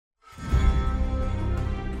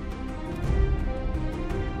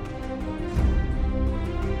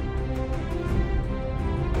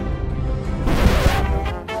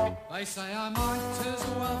They say I might as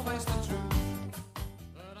well face the truth,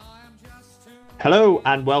 but I am just too... Hello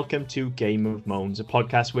and welcome to Game of Moans, a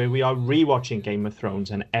podcast where we are rewatching Game of Thrones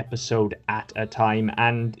an episode at a time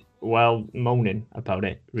and, well, moaning about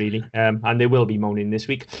it, really. And there will be moaning this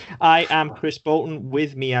week. I am Chris Bolton.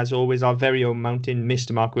 With me, as always, our very own mountain,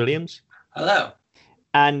 Mr. Mark Williams. Hello.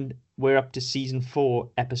 And we're up to Season 4,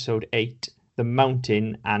 Episode 8, The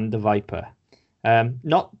Mountain and the Viper.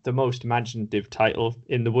 Not the most imaginative title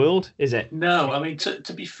in the world, is it? No, I mean,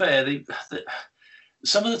 to be fair,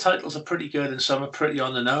 some of the titles are pretty good and some are pretty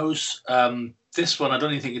on the nose. This one, I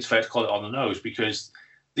don't even think it's fair to call it on the nose because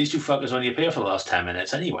these two fuckers only appear for the last 10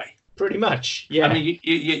 minutes anyway. Pretty much, yeah. I mean,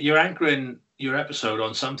 you're anchoring your episode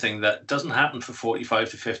on something that doesn't happen for 45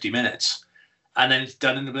 to 50 minutes, and then it's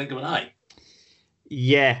done in the blink of an eye.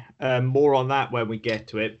 Yeah, more on that when we get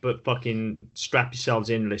to it, but fucking strap yourselves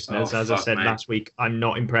in, listeners. As I said last week, I'm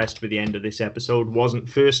not impressed with the end of this episode. Wasn't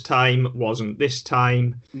first time, wasn't this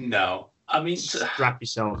time. No. I mean, strap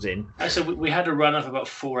yourselves in. I said we had a run of about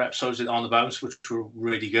 4 episodes on the bounce, which were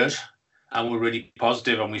really good, and were really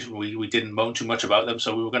positive, and we didn't moan too much about them,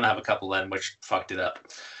 so we were going to have a couple then, which fucked it up.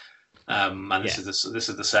 This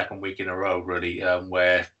is the second week in a row, really,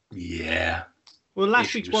 where, yeah... Well,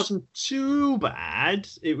 last week's wasn't too bad.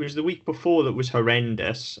 It was the week before that was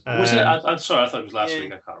horrendous. Was it? I'm sorry, I thought it was last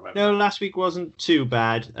week. I can't remember. No, last week wasn't too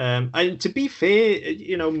bad. To be fair,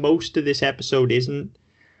 most of this episode isn't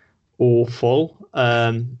awful,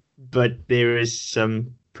 but there is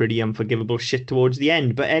some pretty unforgivable shit towards the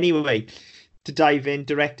end. But anyway, to dive in,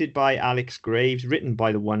 directed by Alex Graves, written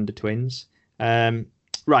by the Wonder Twins.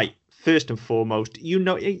 Right. First and foremost,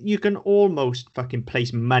 you can almost fucking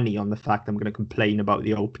place money on the fact I'm going to complain about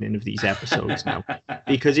the opening of these episodes now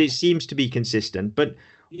because it seems to be consistent. But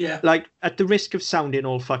yeah, like at the risk of sounding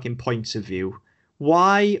all fucking points of view,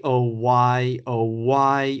 why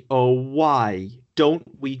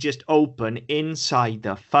don't we just open inside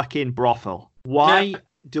the fucking brothel? Why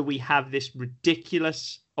do we have this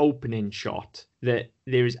ridiculous opening shot that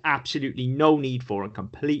there is absolutely no need for and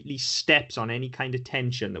completely steps on any kind of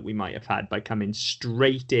tension that we might have had by coming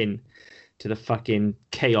straight in to the fucking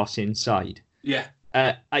chaos inside? Yeah.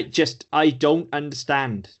 I don't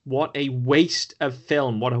understand. What a waste of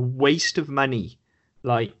film. What a waste of money.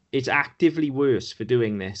 Like, it's actively worse for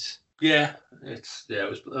doing this. Yeah, it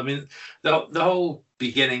was. I mean, the whole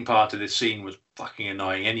beginning part of this scene was fucking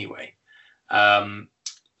annoying anyway. So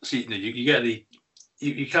you get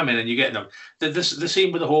you come in and you get the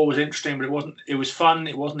scene with the whore was interesting, but it wasn't. It was fun.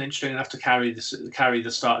 It wasn't interesting enough to carry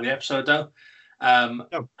the start of the episode though.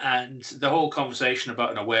 No. And the whole conversation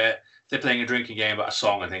about where they're playing a drinking game about a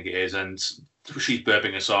song, I think it is, and she's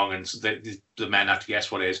burping a song, and the men have to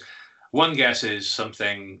guess what it is. One guess is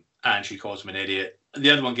something, and she calls him an idiot. The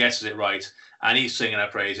other one guesses it right, and he's singing her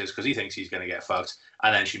praises because he thinks he's going to get fucked.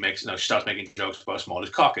 And then she starts making jokes about how small his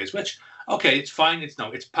cock is, which, okay, it's fine.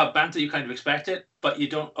 It's pub banter. You kind of expect it, but you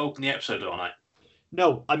don't open the episode on it.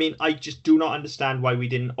 No, I mean, I just do not understand why we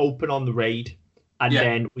didn't open on the raid, and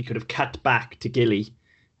then we could have cut back to Gilly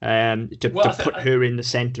to put her in the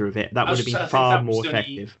centre of it. That would have been far more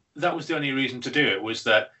effective. That was the only reason to do it, was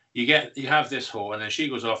that you have this whore, and then she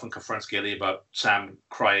goes off and confronts Gilly about Sam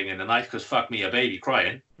crying in the night, because fuck me, a baby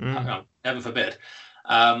crying. Heaven forbid.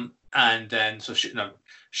 And then so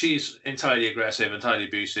she's entirely aggressive, entirely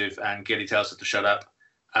abusive, and Gilly tells her to shut up.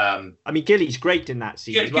 I mean, Gilly's great in that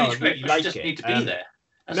scene as well. Gilly's great. She doesn't need to be there.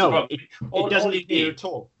 That's it doesn't need to at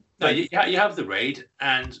all. No, you have the raid,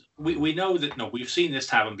 and we know that we've seen this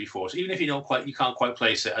tavern before. So even if you can't quite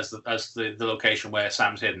place it as the location where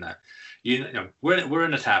Sam's hidden at. We're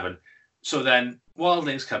in a tavern. So then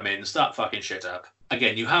wildlings come in and start fucking shit up.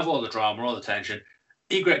 Again, you have all the drama, all the tension.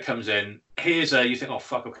 Egret comes in. You think, oh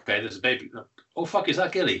fuck, okay, there's a baby. Oh fuck, is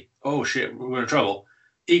that Gilly? Oh shit, we're in trouble.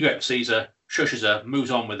 Egret sees her, shushes her,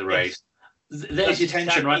 moves on with the raid. Yes. There's your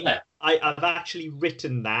tension right there. I've actually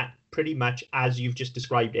written that pretty much as you've just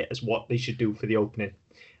described it as what they should do for the opening.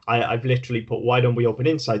 I've literally put, why don't we open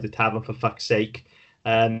inside the tavern for fuck's sake?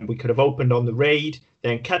 We could have opened on the raid,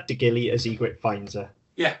 then cut to Gilly as Egret finds her.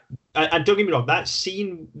 Yeah. And don't get me wrong, that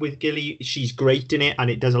scene with Gilly, she's great in it, and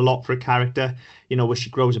it does a lot for a character, where she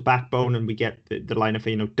grows a backbone, and we get the line of,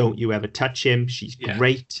 don't you ever touch him. She's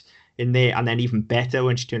great in there, and then even better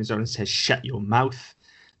when she turns around and says, shut your mouth,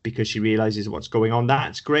 because she realizes what's going on.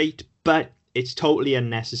 That's great, but it's totally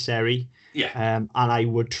unnecessary. Yeah. And I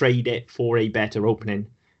would trade it for a better opening.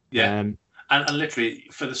 Yeah. And literally,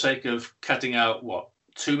 for the sake of cutting out,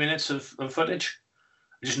 2 minutes of footage?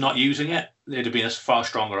 Just not using it, it'd have been a far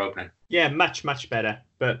stronger opening. Yeah, much, much better.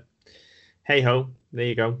 But hey ho, there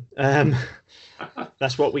you go.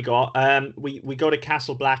 That's what we got. We go to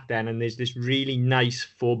Castle Black then, and there's this really nice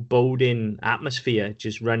foreboding atmosphere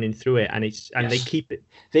just running through it, and Yes.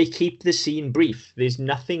 they keep the scene brief. There's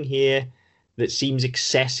nothing here that seems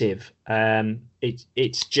excessive.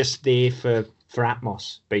 It's just there for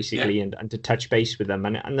Atmos basically, Yeah. and to touch base with them,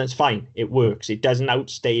 and that's fine. It works. It doesn't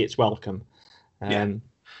outstay its welcome. Yeah.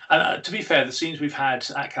 And to be fair, the scenes we've had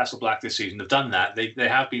at Castle Black this season have done that. They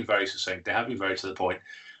have been very succinct. They have been very to the point.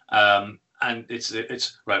 And it's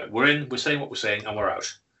right. We're saying what we're saying, and we're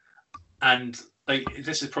out. And like,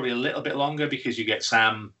 this is probably a little bit longer because you get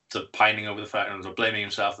Sam to pining over the fact and blaming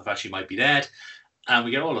himself for the fact she might be dead, and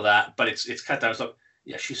we get all of that. But it's cut down. It's like,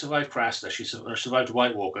 yeah, she survived Craster. She survived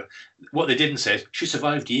White Walker. What they didn't say is she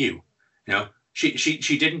survived you. You know,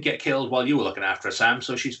 she didn't get killed while you were looking after her, Sam.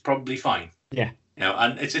 So she's probably fine. Yeah. You know,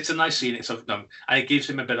 and it's a nice scene. And it gives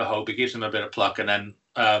him a bit of hope. It gives him a bit of pluck, and then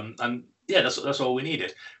and yeah, that's all we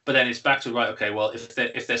needed. But then it's back to right. Okay, well, if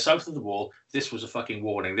they're south of the wall, this was a fucking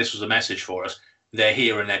warning. This was a message for us. They're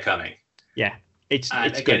here and they're coming. Yeah, it's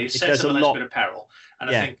again, good. it sets up a nice bit of peril.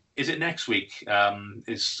 And Yeah. I think, is it next week?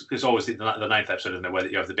 Is always the ninth episode, isn't it, where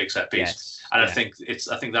you have the big set piece? Yes. And Yeah.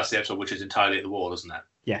 I think that's the episode which is entirely at the wall, isn't it?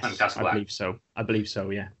 Yes, And Castle I Black. believe so.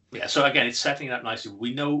 Yeah. Yeah. So again, it's setting it up nicely.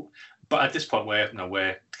 We know, but at this point, we're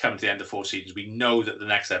coming to the end of 4 seasons. We know that the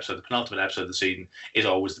next episode, the penultimate episode of the season, is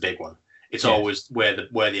always the big one. It's always where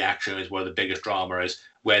the action is, where the biggest drama is,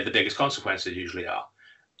 where the biggest consequences usually are.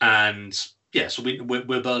 And yeah, so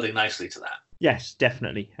we're building nicely to that. Yes,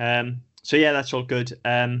 definitely. So yeah, that's all good.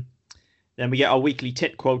 Then we get our weekly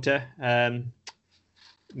tit quota.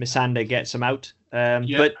 Missandei gets them out.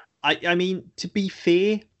 But I mean, to be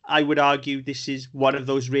fair, I would argue this is one of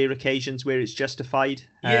those rare occasions where it's justified.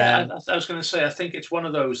 Yeah, I was going to say, I think it's one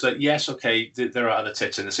of those that, yes, okay, there are other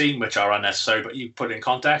tits in the scene which are unnecessary, but you put it in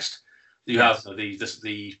context. You have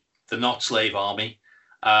the not slave army,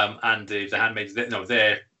 and the handmaids.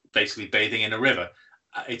 They're basically bathing in a river.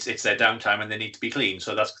 It's their downtime, and they need to be clean.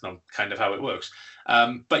 So that's kind of how it works.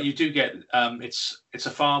 But you do get it's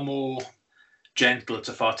a far more gentle, it's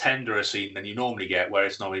a far tenderer scene than you normally get, where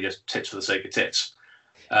it's normally just tits for the sake of tits.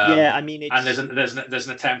 Yeah, I mean, and there's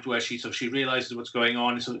an attempt where she realizes what's going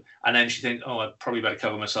on, and then she thinks, oh, I probably better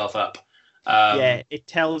cover myself up. Yeah, it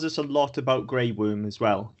tells us a lot about Grey Worm as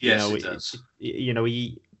well. Yes, it does.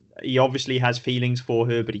 He obviously has feelings for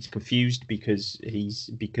her, but he's confused because he's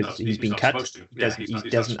been cut. He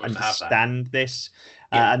doesn't understand this,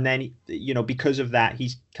 and then because of that,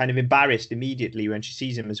 he's kind of embarrassed immediately when she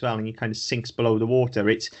sees him as well, and he kind of sinks below the water.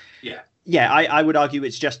 I would argue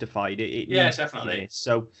it's justified. Definitely.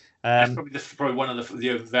 So it's probably one of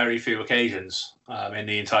the very few occasions in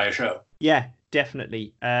the entire show. Yeah,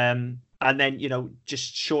 definitely. And then,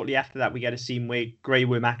 just shortly after that, we get a scene where Grey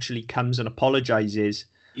Worm actually comes and apologizes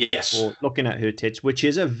for looking at her tits, which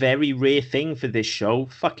is a very rare thing for this show.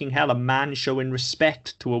 Fucking hell, a man showing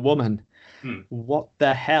respect to a woman. What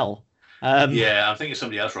the hell? I'm thinking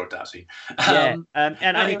somebody else wrote that scene. And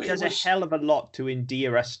it does a hell of a lot to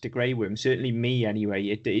endear us to Grey Worm. Certainly me, anyway.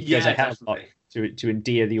 It does a hell of a lot to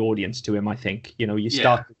endear the audience to him, I think. You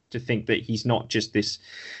start to think that he's not just this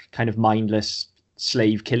kind of mindless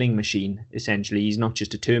slave killing machine. Essentially, he's not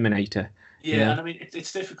just a Terminator. And I mean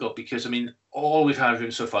it's difficult because all we've had of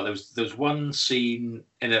him so far, there's one scene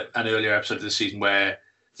in an earlier episode of the season where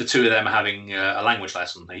the two of them are having a language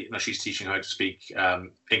lesson. She's teaching her how to speak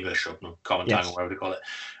English or common tongue or whatever they call it.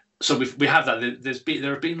 So we have that.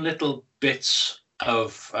 There have been little bits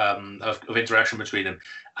of interaction between them,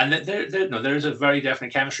 and there is a very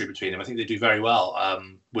definite chemistry between them. I think they do very well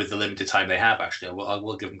with the limited time they have. Actually, I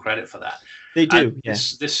will give them credit for that. They do. And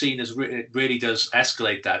this scene really does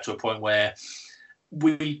escalate that to a point where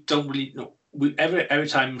we don't really know. Every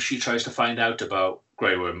time she tries to find out about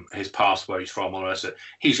Grey Worm, his past, where he's from, all the rest of it,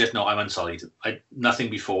 he's just, no, I'm unsullied. Nothing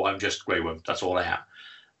before. I'm just Grey Worm. That's all I am.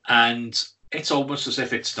 And it's almost as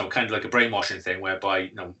if it's kind of like a brainwashing thing, whereby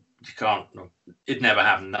you can't. It never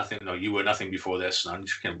happened. Nothing. You were nothing before this.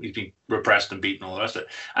 He's been repressed and beaten, all the rest of it.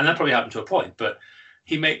 And that probably happened to a point, but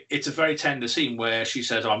it's a very tender scene where she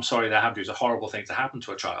says, "Oh, I'm sorry that happened to you. It's a horrible thing to happen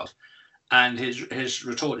to a child." And his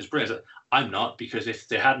retort is brilliant. I'm not, because if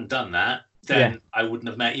they hadn't done that, then I wouldn't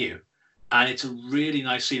have met you. And it's a really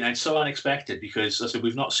nice scene. And it's so unexpected because, as I said,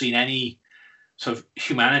 we've not seen any sort of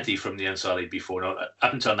humanity from the Unsullied before. Up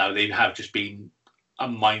until now, they have just been a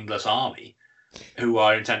mindless army who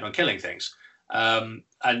are intent on killing things. And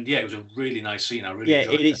it was a really nice scene. I really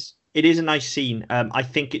enjoyed it. It is a nice scene. I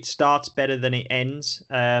think it starts better than it ends.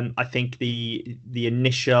 I think the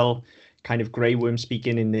initial kind of Grey Worm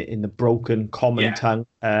speaking in the broken common tongue.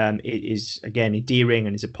 It is again endearing,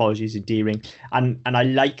 and his apologies endearing, and I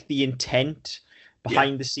like the intent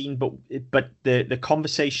behind the scene, but the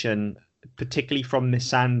conversation, particularly from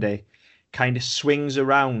Missandei, kind of swings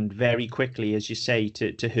around very quickly, as you say,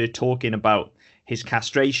 to her talking about his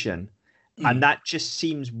castration, and that just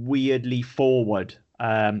seems weirdly forward.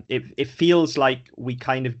 It feels like we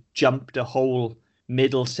kind of jumped a whole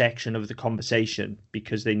middle section of the conversation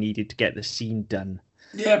because they needed to get the scene done.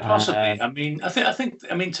 Yeah, possibly. I think.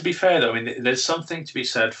 To be fair though, there's something to be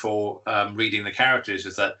said for reading the characters.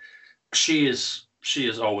 Is that she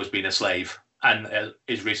has always been a slave and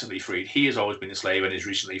is recently freed. He has always been a slave and is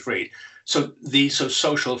recently freed. So these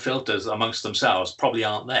social filters amongst themselves probably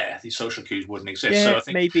aren't there. These social cues wouldn't exist. Yeah,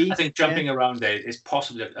 so I think jumping around there is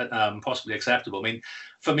possibly acceptable. I mean,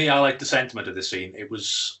 for me, I like the sentiment of the scene.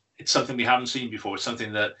 It's something we haven't seen before. It's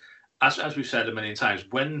something that, as we've said a million times,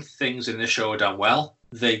 when things in this show are done well,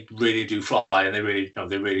 they really do fly and they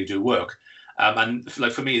really do work. And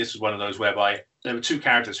like for me, this is one of those whereby there were two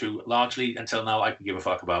characters who largely until now I could give a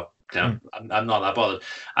fuck about. I'm not that bothered,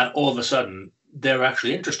 and all of a sudden they're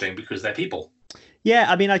actually interesting because they're people. Yeah,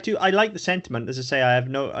 I mean, I like the sentiment. As I say, I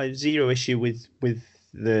have zero issue with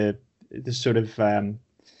the sort of the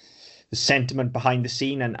sentiment behind the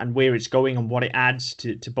scene and where it's going and what it adds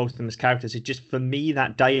to both of them as characters. It just, for me,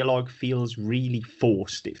 that dialogue feels really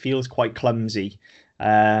forced. It feels quite clumsy,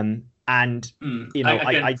 and you know,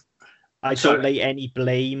 I don't lay any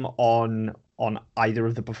blame on either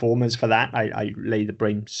of the performers for that. I lay the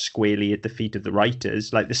blame squarely at the feet of the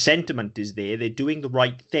writers. Like, the sentiment is there. They're doing the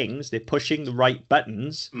right things. They're pushing the right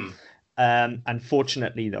buttons.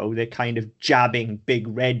 Unfortunately, though, they're kind of jabbing big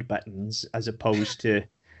red buttons as opposed to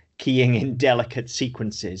keying in delicate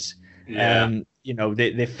sequences. You know,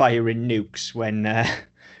 they're firing nukes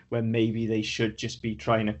when maybe they should just be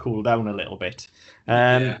trying to cool down a little bit.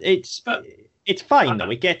 It's fine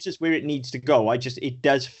though. It gets us where it needs to go. It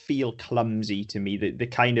does feel clumsy to me. The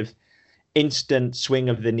kind of instant swing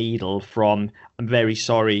of the needle from "I'm very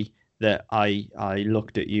sorry that I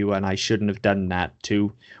looked at you and I shouldn't have done that"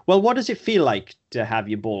 to, well, what does it feel like to have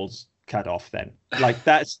your balls cut off then? Like,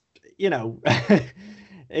 that's, you know,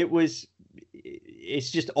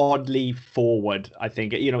 it's just oddly forward. I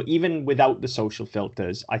think, you know, even without the social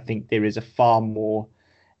filters, I think there is a far more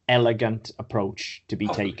elegant approach to be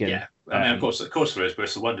taken. Yeah. I mean, of course there is, but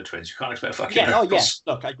it's the Wonder Twins. You can't expect fucking miracles.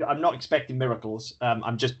 Look, I'm not expecting miracles.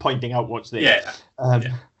 I'm just pointing out what's there.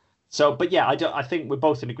 So, but yeah, I think we're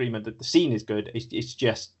both in agreement that the scene is good. It's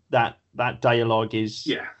just that dialogue is...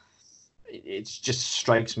 Yeah. It just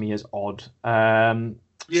strikes me as odd.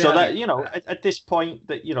 So that, you know, at this point,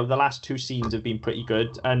 that, you know, the last two scenes have been pretty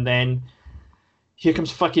good. And then here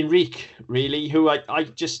comes fucking Reek, really, who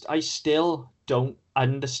I still don't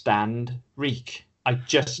understand Reek. I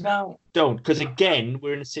just don't, because again,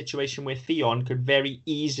 we're in a situation where Theon could very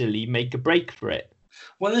easily make a break for it.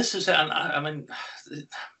 Well, this is it, and I mean,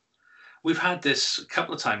 we've had this a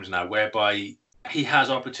couple of times now, whereby he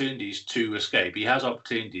has opportunities to escape. He has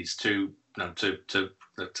opportunities to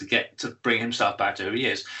bring himself back to who he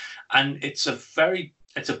is, and it's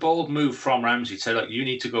a bold move from Ramsay to say, look, you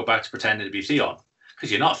need to go back to pretending to be Theon,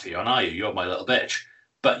 because you're not Theon, are you? You're my little bitch,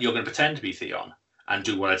 but you're going to pretend to be Theon and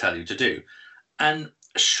do what I tell you to do. And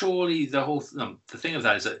surely the thing of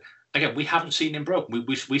that is that, again, we haven't seen him broken.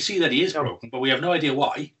 We see that he is broken, but we have no idea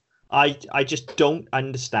why. I just don't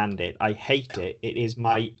understand it. I hate it. It is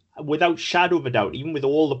without shadow of a doubt, even with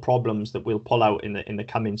all the problems that we'll pull out in the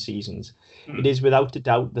coming seasons, it is without a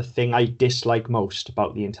doubt the thing I dislike most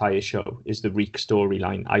about the entire show is the Reek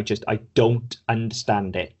storyline. I don't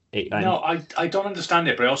understand it. I don't understand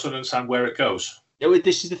it, but I also don't understand where it goes.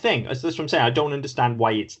 This is the thing. That's what I'm saying. I don't understand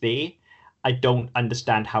why it's there. I don't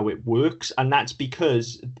understand how it works, and that's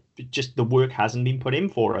because just the work hasn't been put in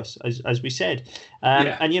for us, as we said.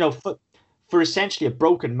 And, you know, for essentially a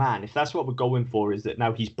broken man, if that's what we're going for, is that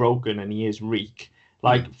now he's broken and he is Reek.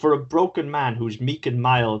 Like, for a broken man who's meek and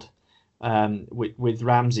mild with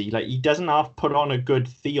Ramsay, like, he doesn't have to put on a good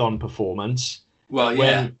Theon performance. Well,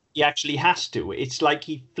 when he actually has to. It's like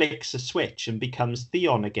he flicks a switch and becomes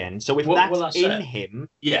Theon again. So if that's in him...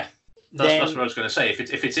 Yeah. That's what I was going to say.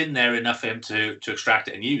 If it's in there enough for him to extract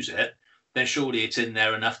it and use it, then surely it's in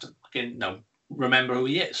there enough to fucking remember who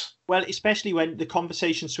he is. Well, especially when the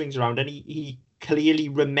conversation swings around and he clearly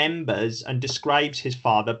remembers and describes his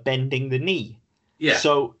father bending the knee. Yeah.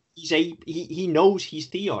 So he knows he's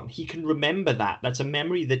Theon. He can remember that. That's a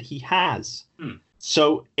memory that he has.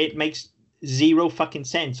 So it makes zero fucking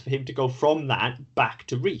sense for him to go from that back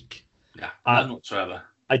to Reek. Yeah, none whatsoever.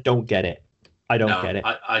 I don't get it. I don't get it.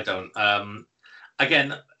 I don't.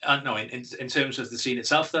 again, no, in terms of the scene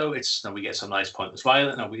itself, though, it's we get some nice pointless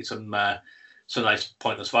violence. No, we get some nice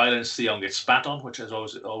pointless violence. Theon gets spat on, which is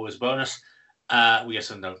always a bonus. We get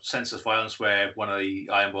some senseless violence where one of the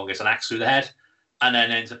Ironborn gets an axe through the head, and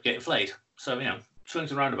then ends up getting flayed. So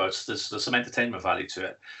swings and roundabouts. There's some entertainment value to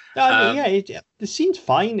it. The scene's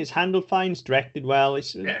fine. It's handled fine. It's directed well.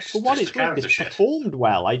 For what it's worth, it's performed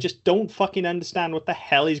well. I just don't fucking understand what the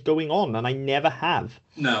hell is going on, and I never have.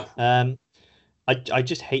 No. I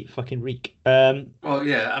just hate fucking Reek. Well,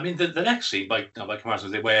 yeah. I mean, the next scene, by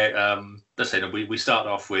comparison, where let's say we start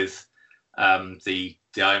off with the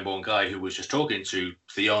Ironborn guy who was just talking to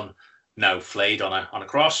Theon, now flayed on a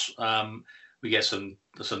cross. We get some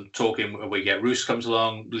talking. We get Roose comes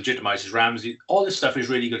along, legitimizes Ramsay. All this stuff is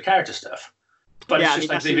really good character stuff. But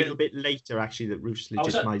that's a little bit later actually that Roose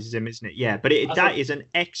legitimizes him, isn't it? Yeah, but that is an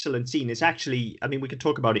excellent scene. It's actually, I mean, we can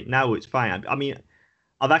talk about it now. It's fine. I mean,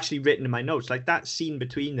 I've actually written in my notes like that scene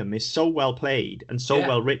between them is so well played and so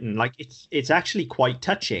well written. Like it's actually quite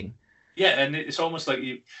touching. Yeah, and it's almost like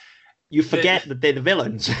you forget that they're the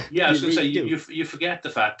villains. Yeah, I was going to say, you forget the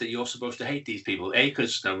fact that you're supposed to hate these people.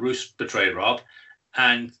 Because Roose betrayed Robb,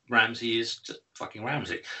 and Ramsay is just fucking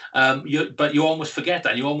Ramsay. But you almost forget that,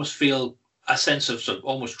 and you almost feel a sense of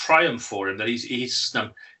almost triumph for him that he's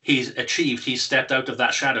achieved. He's stepped out of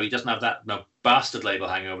that shadow. He doesn't have that bastard label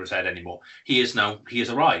hanging over his head anymore. He has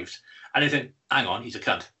arrived. And you think, hang on, he's a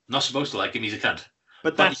cunt. I'm not supposed to like him. He's a cunt.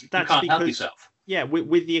 But that's you can't help yourself. Yeah,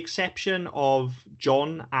 with the exception of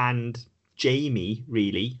Jon and Jaime,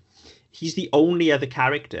 really, he's the only other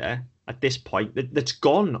character at this point that's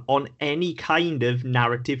gone on any kind of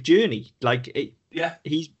narrative journey.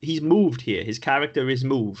 He's moved here. His character is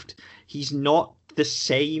moved. He's not the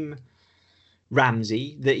same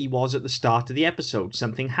Ramsay that he was at the start of the episode.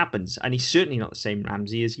 Something happens, and he's certainly not the same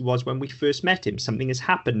Ramsay as he was when we first met him. Something has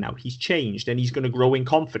happened now. He's changed, and he's going to grow in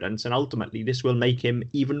confidence, and ultimately this will make him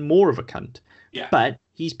even more of a cunt. Yeah. But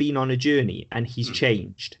he's been on a journey, and he's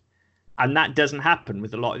changed. And that doesn't happen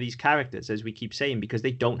with a lot of these characters, as we keep saying, because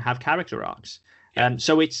they don't have character arcs. Yeah.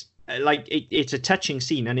 So it's it's a touching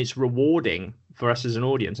scene, and it's rewarding for us as an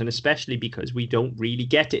audience, and especially because we don't really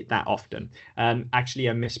get it that often. Actually,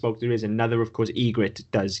 I misspoke. There is another, of course, Ygritte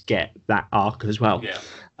does get that arc as well.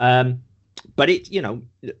 Yeah. But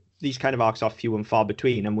these kind of arcs are few and far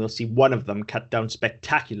between, and we'll see one of them cut down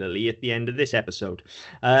spectacularly at the end of this episode.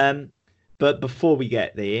 But before we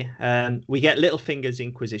get there, we get Littlefinger's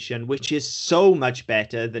Inquisition, which is so much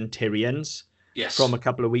better than Tyrion's. Yes. From a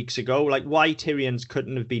couple of weeks ago. Like, why Tyrion's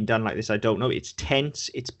couldn't have been done like this, I don't know. It's tense,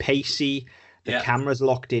 it's pacey, the camera's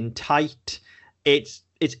locked in tight. It's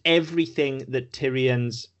everything that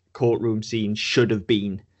Tyrion's courtroom scene should have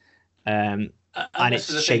been. And it's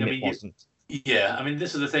a shame it wasn't.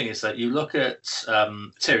 This is the thing, is that you look at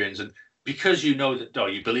Tyrion's, and because you know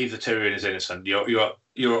that, you believe that Tyrion is innocent,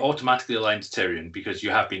 you're automatically aligned to Tyrion because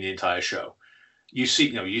you have been the entire show. You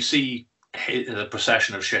see the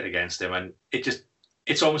procession of shit against him, and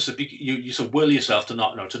it's almost you sort of will yourself to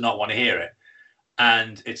not want to hear it,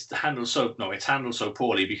 and it's handled so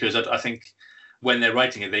poorly because I think when they're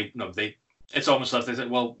writing it, it's almost like they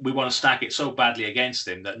think, well, we want to stack it so badly against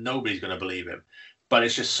him that nobody's going to believe him, but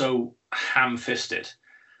it's just so ham-fisted.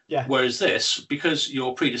 Yeah. Whereas this, because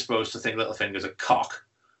you're predisposed to think Littlefinger's a cock,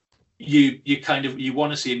 you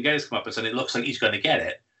want to see him get his comeuppance, and it looks like he's going to get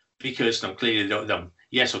it because clearly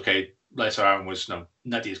yes, okay, Lysa Arryn was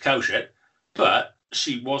nutty as cow shit, but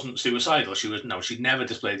she wasn't suicidal. She'd never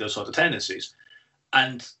displayed those sort of tendencies.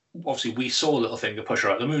 And obviously we saw Littlefinger push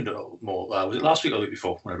her out the moon a little more. Was it last week or the week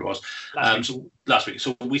before? Whatever it was. Last week.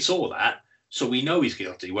 So we saw that. So we know he's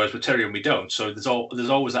guilty, whereas with Tyrion we don't. So there's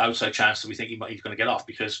always that outside chance that we think he's going to get off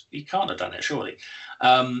because he can't have done it, surely.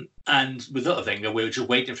 And with Littlefinger, we're just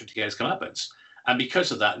waiting for him to get his comeuppance. And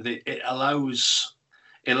because of that, it's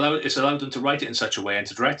allowed them to write it in such a way and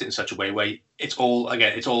to direct it in such a way where it's all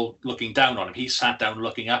looking down on him. He's sat down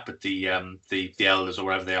looking up at the elders or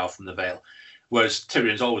wherever they are from the Vale, whereas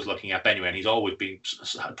Tyrion's always looking up anyway, and he's always been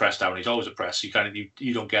pressed down. He's always oppressed. You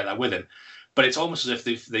don't get that with him, but it's almost as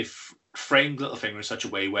if they've framed Littlefinger in such a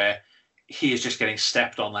way where he is just getting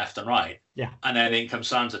stepped on left and right. Yeah, and then in comes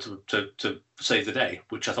Sansa to save the day,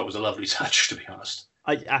 which I thought was a lovely touch, to be honest.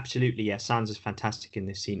 Absolutely, yeah. Sansa's fantastic in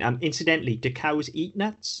this scene. Incidentally, do cows eat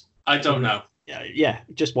nuts? I don't know. Yeah,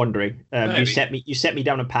 just wondering. You set me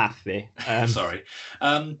down a path there. Sorry,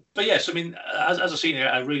 but yes, I mean, as a scene,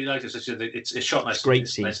 I really like this. It's shot nice. Great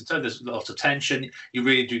scene. There's lots of tension. You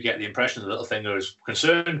really do get the impression that Littlefinger is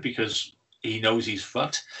concerned because he knows he's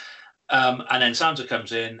fucked. And then Sansa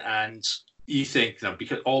comes in, and you think,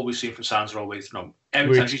 because all we've seen from Sansa always,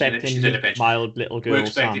 Every We're time she's expecting in a pinch, mild little girl we're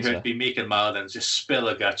expecting her to Sansa. be meek and mild and just spill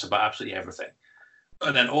her guts about absolutely everything.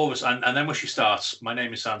 And then all of us, and then when she starts, my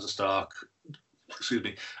name is Sansa Stark. Excuse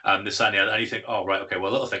me, this and the other, and you think, oh right, okay,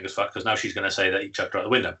 well, Littlefinger's fucked because now she's going to say that he chucked her out the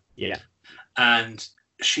window. Yeah, and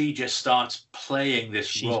she just starts playing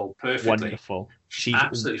this role perfectly. Wonderful. She's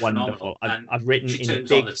absolutely wonderful. phenomenal. I've written she in turns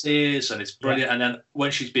big... on the tears, and it's brilliant. Yeah. And then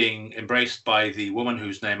when she's being embraced by the woman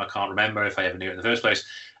whose name I can't remember if I ever knew it in the first place,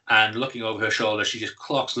 and looking over her shoulder, she just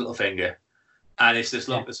clocks Littlefinger, and it's this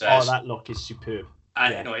look that says, "Oh, that look is superb."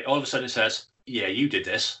 And anyway, all of a sudden it says, "Yeah, you did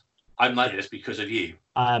this. I'm like this because of you."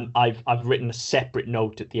 I've written a separate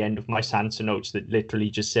note at the end of my Sansa notes that literally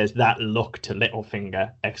just says that look to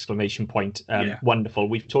Littlefinger! Exclamation point. Wonderful.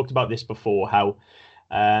 We've talked about this before, how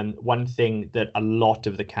one thing that a lot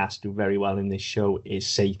of the cast do very well in this show is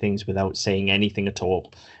say things without saying anything at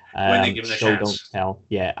all. When they give it a chance. Don't tell.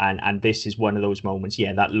 Yeah, and this is one of those moments.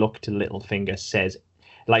 Yeah, that look to Littlefinger says,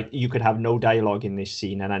 like, you could have no dialogue in this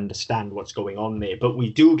scene and understand what's going on there, but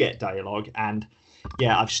we do get dialogue. And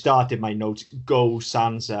yeah, I've started my notes, "Go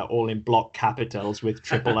Sansa," all in block capitals with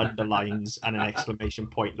triple underlines and an exclamation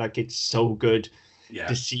point. Like, it's so good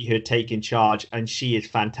to see her taking charge, and she is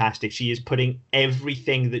fantastic. She is putting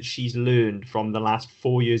everything that she's learned from the last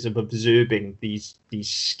 4 years of observing these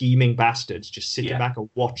scheming bastards, just sitting back and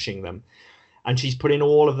watching them. And she's putting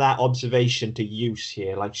all of that observation to use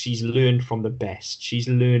here. Like, she's learned from the best. She's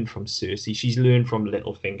learned from Cersei. She's learned from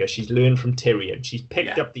Littlefinger. She's learned from Tyrion. She's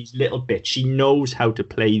picked up these little bits. She knows how to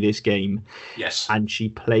play this game. Yes. And she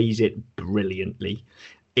plays it brilliantly.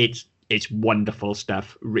 It's wonderful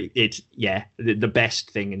stuff. It's, the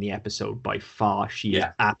best thing in the episode by far. She is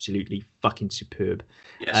absolutely fucking superb.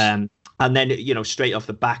 Yes. And then, straight off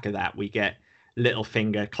the back of that, we get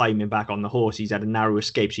Littlefinger climbing back on the horse. He's had a narrow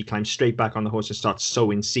escape. She climbs straight back on the horse and starts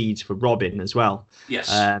sowing seeds for Robin as well. Yes.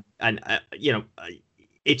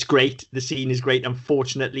 It's great. The scene is great.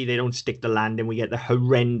 Unfortunately, they don't stick the landing. We get the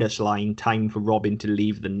horrendous line, "Time for Robin to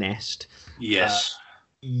leave the nest." Yes.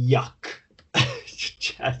 Yuck.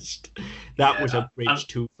 That was a bridge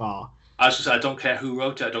too far. I was just say, I don't care who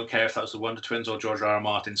wrote it. I don't care if that was the Wonder Twins or George R. R.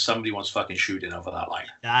 Martin. Somebody wants fucking shooting over that line.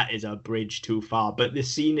 That is a bridge too far. But the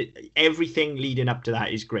scene, everything leading up to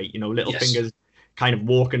that is great. Littlefinger's kind of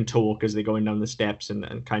walk and talk as they're going down the steps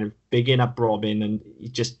and kind of bigging up Robin and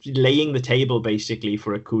just laying the table basically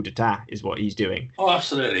for a coup d'etat is what he's doing. Oh,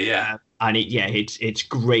 absolutely, yeah. And it's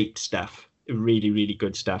great stuff. Really, really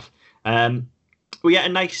good stuff. We get a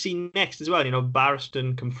nice scene next as well.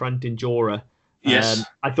 Barristan confronting Jorah. Yes,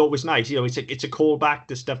 I thought was nice. It's a callback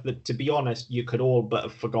to stuff that, to be honest, you could all but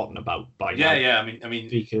have forgotten about by now. Yeah. I mean,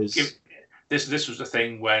 because this was the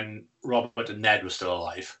thing when Robert and Ned were still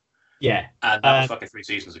alive. Yeah, and that was fucking 3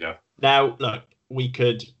 seasons ago. Now, look, we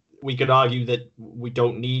could argue that we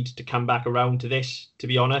don't need to come back around to this, to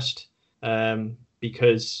be honest,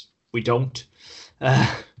 because we don't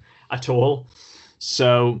at all.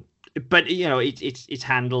 So, but it's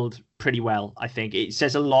handled pretty well, I think. It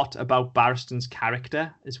says a lot about Barristan's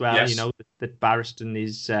character as well. Yes. That Barristan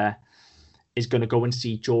is going to go and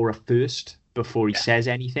see Jorah first before he says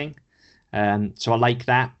anything. So I like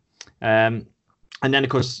that. And then, of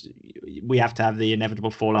course, we have to have the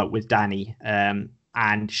inevitable fallout with Dany.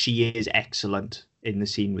 And she is excellent in the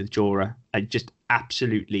scene with Jorah. Just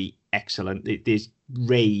absolutely excellent. There's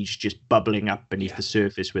rage just bubbling up beneath the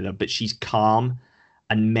surface with her, but she's calm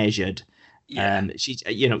and measured.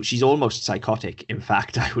 She's almost psychotic, in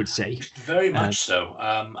fact, I would say. Very much so.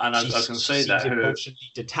 And I was going to say that she's emotionally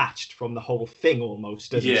detached from the whole thing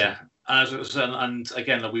almost. Doesn't she? And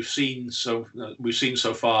again, we've seen so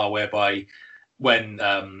far whereby when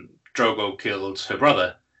Drogo killed her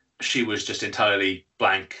brother, she was just entirely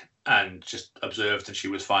blank and just observed, and she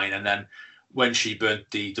was fine. And then when she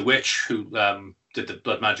burnt the witch who did the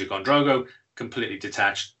blood magic on Drogo, completely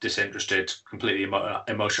detached, disinterested, completely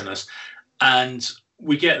emotionless. And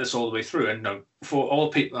we get this all the way through. And for all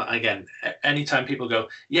people, again, anytime people go,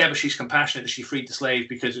 yeah, but she's compassionate, she freed the slave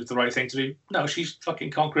because it's the right thing to do. No, she's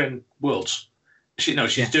fucking conquering worlds.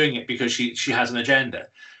 She's doing it because she has an agenda.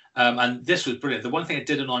 And this was brilliant. The one thing that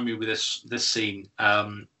did annoy me with this scene,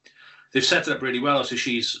 they've set it up really well. So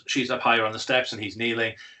she's up higher on the steps and he's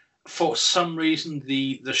kneeling. For some reason,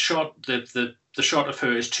 the shot of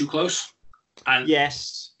her is too close. And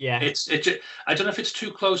yes, yeah. I don't know if it's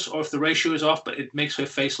too close or if the ratio is off, but it makes her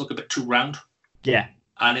face look a bit too round. Yeah.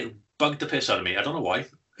 And it bugged the piss out of me. I don't know why.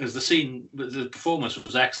 Because the performance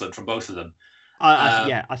was excellent from both of them.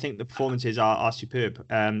 I think the performances are superb.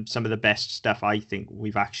 Some of the best stuff I think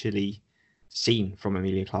we've actually seen from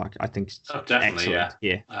Emilia Clarke. I think it's definitely, excellent.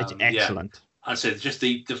 Yeah, it's excellent. I said just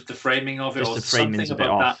the framing of it, Just or the framing's something a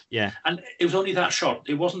bit about off. that. Yeah. And it was only that shot.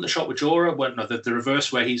 It wasn't the shot with Jorah, when no, the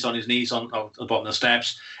reverse where he's on his knees on the bottom of the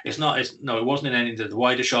steps. It wasn't in any of the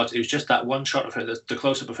wider shots. It was just that one shot of her. The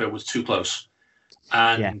close up of her was too close,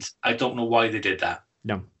 and I don't know why they did that.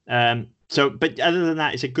 No. So, but other than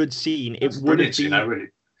that, it's a good scene. It would have been.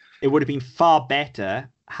 It would have been far better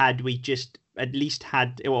had we just at least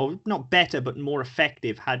had, well, not better, but more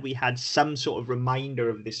effective had we had some sort of reminder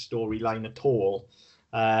of this storyline at all.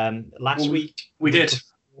 Last week we did.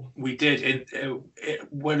 We did.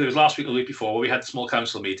 Whether it was last week or the week before, we had the small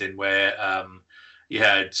council meeting where you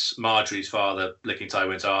had Marjorie's father licking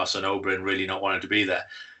Tywin's arse and Oberyn really not wanting to be there.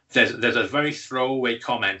 There's a very throwaway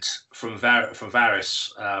comment from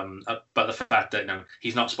Varys about the fact that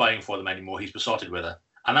he's not spying for them anymore. He's besotted with her,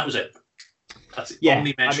 and that was it. That's the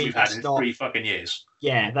only mention we've had in 3 fucking years.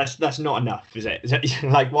 Yeah, that's not enough, is it?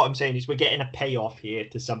 Like, what I'm saying is we're getting a payoff here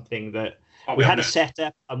to something that we had a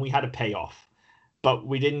setup and we had a payoff, but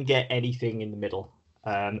we didn't get anything in the middle,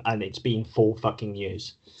 and it's been 4 fucking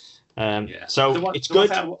years. So it's good.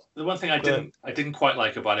 The one thing I didn't quite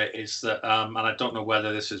like about it is that, and I don't know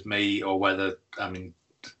whether this is me or whether,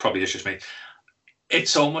 probably it's just me.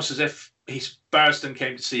 It's almost as if Barristan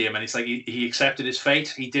came to see him, and it's like he accepted his fate.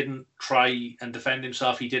 He didn't try and defend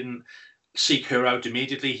himself. He didn't seek her out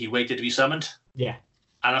immediately. He waited to be summoned. Yeah,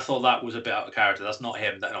 and I thought that was a bit out of character. That's not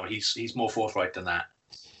him. He's more forthright than that.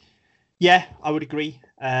 Yeah, I would agree.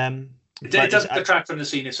 It doesn't detract from the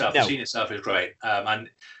scene itself. No. The scene itself is great, and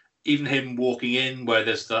even him walking in where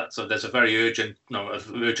there's a very urgent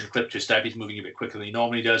clip to his step. He's moving a bit quicker than he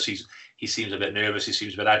normally does. He seems a bit nervous. He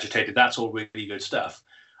seems a bit agitated. That's all really good stuff.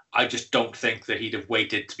 I just don't think that he'd have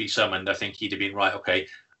waited to be summoned. I think he'd have been right. Okay,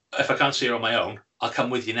 if I can't see her on my own, I'll come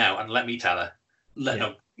with you now and let me tell her. I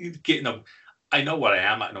know what I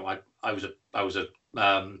am. I was a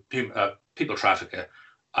people trafficker.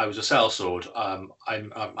 I was a sellsword.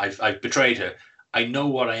 I've betrayed her. I know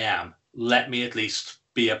what I am. Let me at least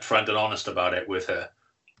be upfront and honest about it with her.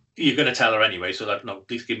 You're going to tell her anyway, so that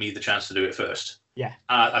at least give me the chance to do it first. Yeah.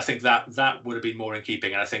 I think that would have been more in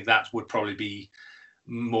keeping, and I think that would probably be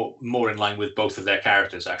more in line with both of their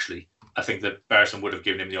characters, actually. I think that Barristan would have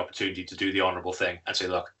given him the opportunity to do the honourable thing and say,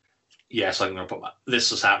 look, yes, I'm going to this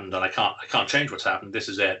has happened, and I can't change what's happened. This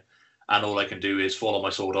is it, and all I can do is fall on my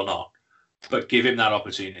sword or not. But give him that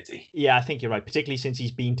opportunity. Yeah, I think you're right, particularly since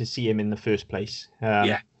he's been to see him in the first place.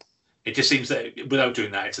 It just seems that without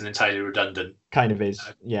doing that, it's an entirely redundant. Kind of is,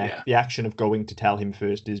 yeah. The action of going to tell him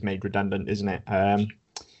first is made redundant, isn't it?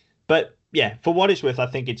 But yeah, for what it's worth, I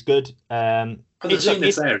think it's good. The scene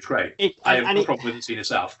that's there is great. I have no problem with the scene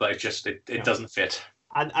itself, but it doesn't fit.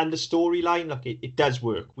 And the storyline, look, it does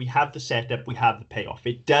work. We have the setup, we have the payoff.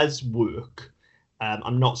 It does work.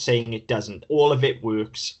 I'm not saying it doesn't. All of it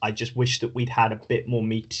works. I just wish that we'd had a bit more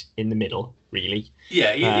meat in the middle, really.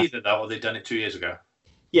 Yeah, either that or they'd done it 2 years ago.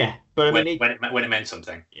 Yeah, but when it meant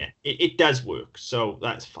something. Yeah, it does work, so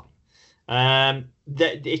that's fine.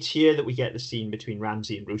 It's here that we get the scene between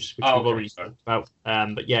Ramsay and Roose, which we've already talked about.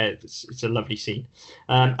 But yeah, it's a lovely scene.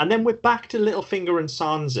 And then we're back to Littlefinger and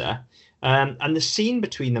Sansa, and the scene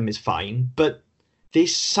between them is fine, but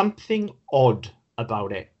there's something odd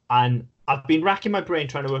about it, and I've been racking my brain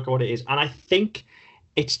trying to work out what it is, and I think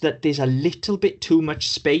it's that there's a little bit too much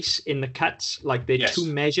space in the cuts, like they're too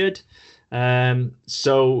measured.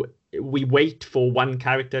 So we wait for one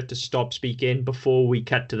character to stop speaking before we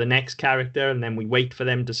cut to the next character, and then we wait for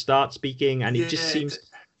them to start speaking, and it just seems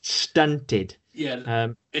stunted.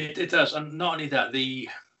 Yeah, it does, and not only that, the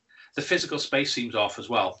physical space seems off as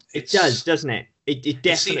well. It does, doesn't it? It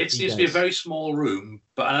definitely. It seems to be a very small room,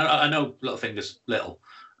 but I know Littlefinger's little.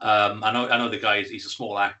 I know the guy. He's a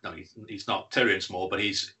small act. No, he's not Tyrion small, but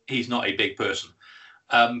he's not a big person.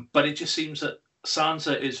 But it just seems that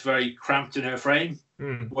Sansa is very cramped in her frame,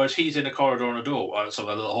 whereas he's in a corridor and a door, or sort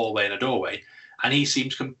of a little hallway and a doorway, and he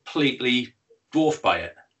seems completely dwarfed by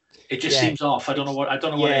it. It just seems off. I don't know what it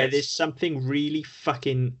is. Yeah, there's something really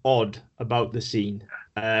fucking odd about the scene.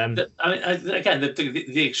 Again,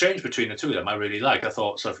 the exchange between the two of them, I really like. I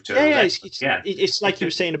thought Sophie Turner. It's like you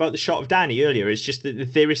were saying about the shot of Dany earlier. It's just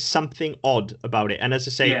that there is something odd about it, and as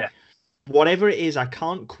I say, whatever it is, I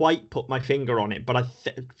can't quite put my finger on it. But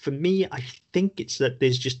for me, I think it's that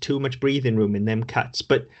there's just too much breathing room in them cuts.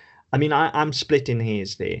 But I mean, I'm splitting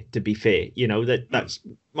hairs there. To be fair, that's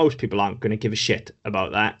most people aren't going to give a shit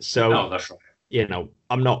about that. So no, that's right.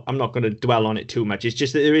 I'm not going to dwell on it too much. It's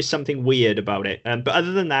just that there is something weird about it. But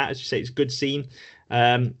other than that, as you say, it's a good scene.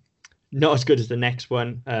 Not as good as the next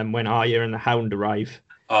one when Arya and the Hound arrive.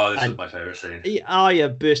 Oh, this is my favourite scene. Arya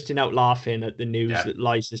bursting out laughing at the news that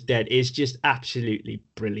Lysa's dead is just absolutely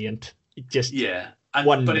brilliant. Just Yeah, but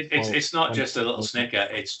wonderful. it's not just a little Wonderful. snicker.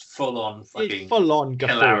 It's full on It's fucking full on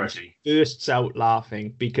guffaw. hilarity. She bursts out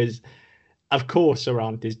laughing because, of course, her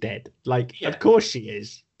aunt is dead. Like, Yeah. of course she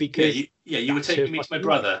is. Yeah, Because you were that's her taking me to my fucking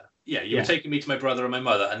brother. life. Yeah, you Yeah. were taking me to my brother and my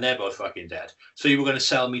mother, and they're both fucking dead. So you were going to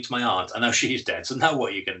sell me to my aunt, and now she's dead. So now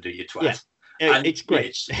what are you going to do, you twat? Yeah. And It's great.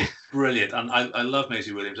 It's brilliant, and I love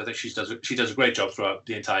Maisie Williams. I think she does a great job throughout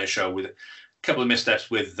the entire show with a couple of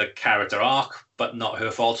missteps with the character arc, but not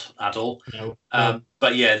her fault at all. No.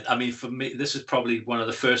 But yeah, I mean, for me, this is probably one of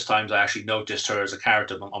the first times I actually noticed her as a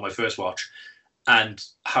character on my first watch, and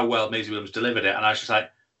how well Maisie Williams delivered it. And I was just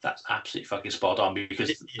like, that's absolutely fucking spot on,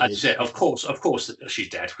 because, as you said, of course, she's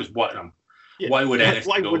dead. Because what? Why would anything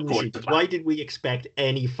Why go wouldn't according she? to plan? Why did we expect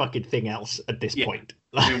any fucking thing else at this point?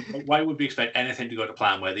 I mean, why would we expect anything to go to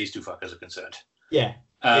plan where these two fuckers are concerned? Yeah.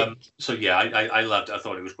 So yeah, I loved it. I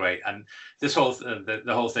thought it was great, and this whole the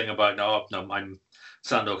whole thing about no, I'm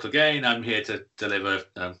Sandor Clegane. I'm here to deliver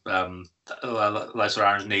Lysa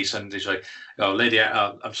Arryn's niece, and he's like, "Oh, Lady,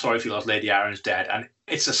 I'm sorry if you lost Lady Arryn's dead." And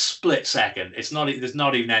it's a split second. It's not. There's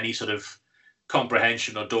not even any sort of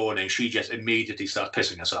comprehension or dawning. She just immediately starts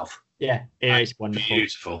pissing herself. Yeah, it's wonderful.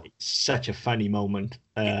 Beautiful. It's such a funny moment.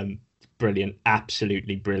 Brilliant,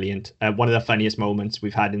 absolutely brilliant. One of the funniest moments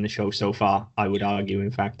we've had in the show so far, I would argue.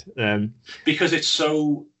 In fact, because it's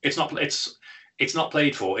not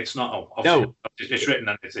played for. It's not. No, it's written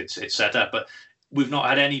and it's set up, but we've not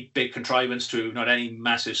had any big contrivance to, not any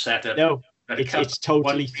massive setup. No, it's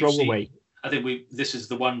totally throwaway. I think this is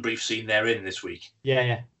the one brief scene they're in this week.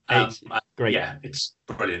 Yeah. It's great. Yeah, it's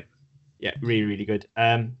brilliant. Yeah, really, really good.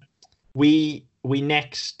 We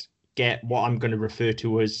next get what I'm going to refer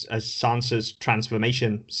to as Sansa's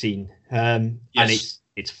transformation scene. And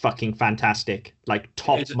it's fucking fantastic. Like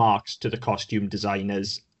top marks to the costume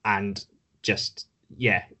designers, and just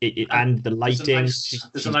and the lighting.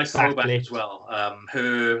 There's a nice throwback as well.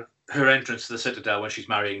 Her entrance to the Citadel when she's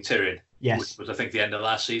marrying Tyrion. Yes, which was I think the end of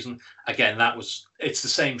last season. Again, it's the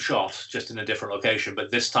same shot, just in a different location,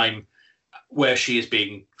 but this time where she is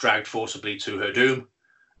being dragged forcibly to her doom.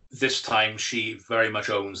 This time she very much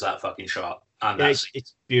owns that fucking shot. And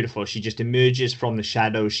it's beautiful. She just emerges from the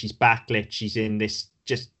shadows. She's backlit. She's in this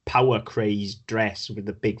just power crazed dress with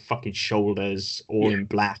the big fucking shoulders, all in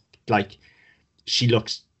black. Like, she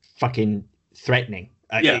looks fucking threatening.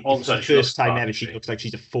 All of a sudden, first time ever, she looks like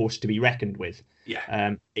she's a force to be reckoned with.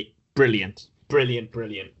 Yeah. Brilliant.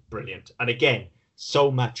 And again,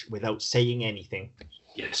 so much without saying anything.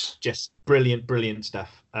 Yes. Just brilliant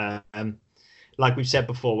stuff. Like we've said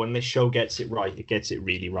before, when this show gets it right, it gets it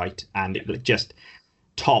really right, and it just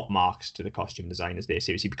top marks to the costume designers there,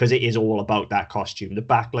 seriously, because it is all about that costume. The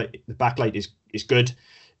backlight is good,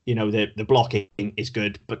 the blocking is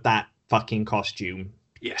good, but that fucking costume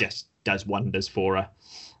just does wonders for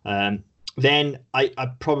her. Then I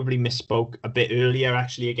probably misspoke a bit earlier,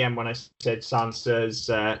 actually, again, when I said Sansa's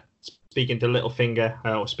speaking to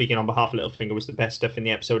Littlefinger, or speaking on behalf of Littlefinger, was the best stuff in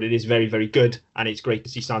the episode. It is very, very good, and it's great to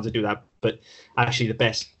see Sansa do that. But actually, the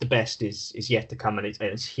best is yet to come, and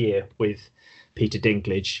it's here with Peter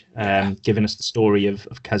Dinklage, giving us the story of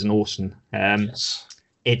Cousin Orson.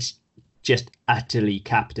 It's just utterly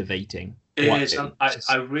captivating. It is, and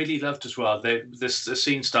I really loved as well. The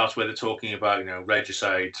scene starts where they're talking about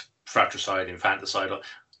regicide, fratricide, infanticide.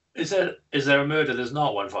 Is there a murder? There's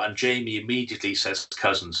not one. And Jamie immediately says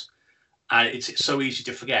cousins. And it's so easy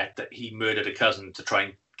to forget that he murdered a cousin to try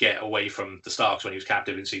and get away from the Starks when he was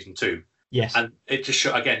captive in season 2. Yes. And it just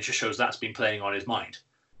shows that's been playing on his mind.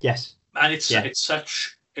 Yes. And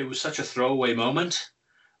it was such a throwaway moment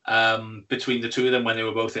between the two of them when they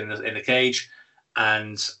were both in the cage,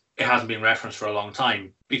 and it hasn't been referenced for a long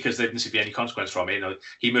time because there didn't seem to be any consequence from it.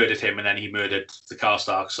 He murdered him, and then he murdered the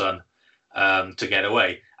Karstark son to get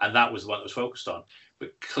away, and that was the one that was focused on.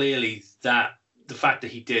 But clearly, the fact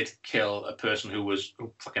that he did kill a person who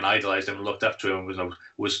fucking idolized him and looked up to him,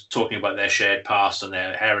 was talking about their shared past and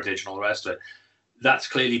their heritage and all the rest of it, that's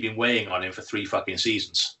clearly been weighing on him for 3 fucking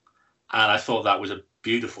seasons. And I thought that was a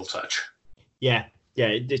beautiful touch. Yeah,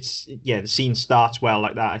 the scene starts well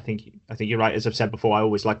like that. I think you're right. As I've said before, I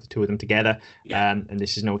always like the two of them together, and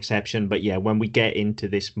this is no exception. But yeah, when we get into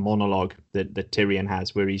this monologue that Tyrion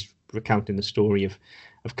has, where he's recounting the story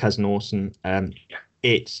of Cousin Orson,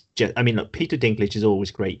 it's just, I mean, look, Peter Dinklage is always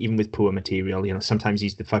great, even with poor material. Sometimes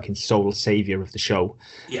he's the fucking sole savior of the show.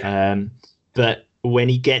 Yeah. But when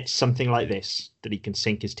he gets something like this that he can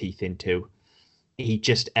sink his teeth into, he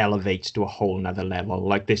just elevates to a whole nother level.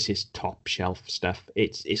 Like, this is top shelf stuff.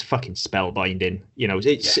 It's fucking spellbinding.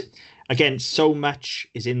 Again, so much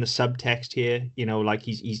is in the subtext here. Like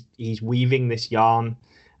he's weaving this yarn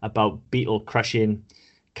about beetle crushing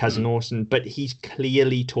Cousin Orson, but he's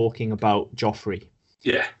clearly talking about Joffrey.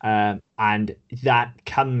 Yeah. And that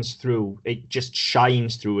comes through. It just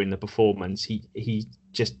shines through in the performance. He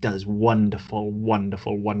just does wonderful,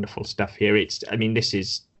 wonderful, wonderful stuff here. This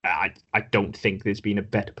is. I don't think there's been a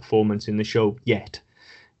better performance in the show yet.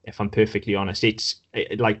 If I'm perfectly honest, it's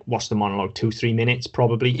like, what's the monologue? 2-3 minutes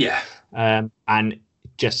probably. Yeah. And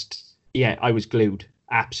just I was glued,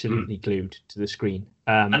 absolutely glued to the screen.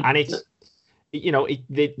 And it's.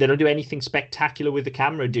 They don't do anything spectacular with the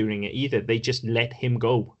camera during it either. They just let him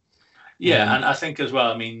go. Yeah, and I think as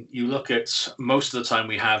well, you look at most of the time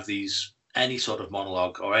we have any sort of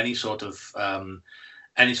monologue or any sort of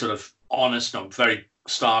honest, very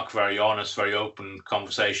stark, very honest, very open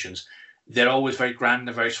conversations. They're always very grand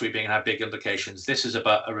and very sweeping and have big implications. This is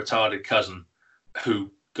about a retarded cousin who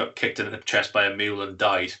got kicked in the chest by a mule and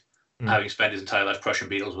died, having spent his entire life crushing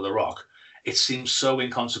beetles with a rock. It seems so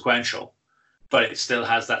inconsequential, but it still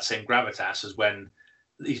has that same gravitas as when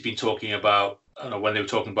he's been talking about, when they were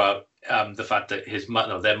talking about the fact that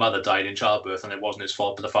their mother died in childbirth and it wasn't his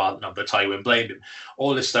fault, but the father, but Tywin blamed him.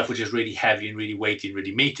 All this stuff, which is really heavy and really weighty and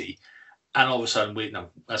really meaty. And all of a sudden, we're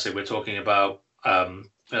talking about a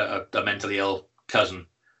mentally ill cousin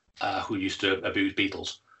who used to abuse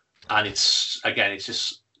beetles. And it's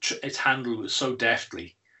handled so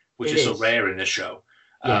deftly, which is so rare in this show.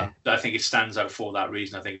 I think it stands out for that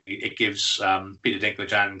reason. I think it gives Peter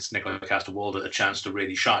Dinklage and Nicola Castle-Walder a chance to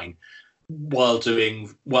really shine while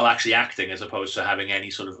actually acting, as opposed to having any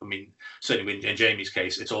sort of. Certainly in Jamie's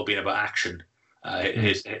case, it's all been about action.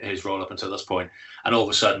 His role up until this point, and all of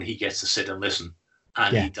a sudden he gets to sit and listen,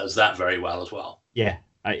 and he does that very well as well.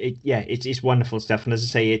 It's wonderful stuff. And as I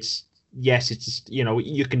say, it's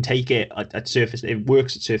you can take it at surface. It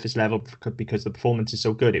works at surface level because the performance is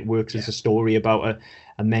so good. It works as a story about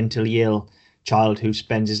a mentally ill child who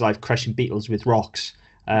spends his life crushing beetles with rocks.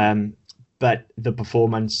 But the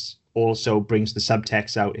performance also brings the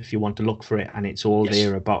subtext out if you want to look for it, and it's all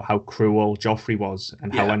there about how cruel Joffrey was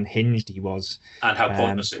and how unhinged he was, and how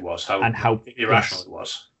pointless it was, how irrational it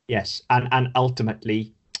was. Yes, and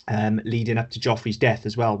ultimately leading up to Joffrey's death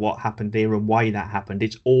as well, what happened there and why that happened.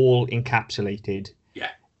 It's all encapsulated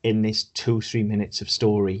in this 2-3 minutes of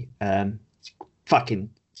story. Fucking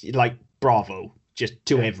bravo just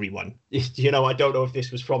to everyone. I don't know if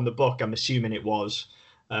this was from the book. I'm assuming it was.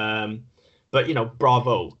 But,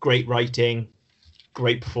 bravo. Great writing,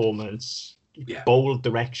 great performance, bold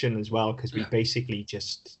direction as well, because we basically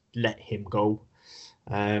just let him go.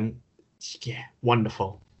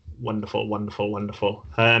 Wonderful. Wonderful, wonderful, wonderful.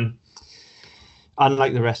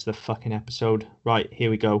 Unlike the rest of the fucking episode. Right, here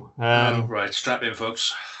we go. Right, strap in,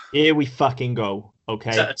 folks. Here we fucking go.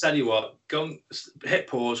 Okay. I tell you what, go and hit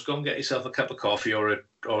pause, go and get yourself a cup of coffee or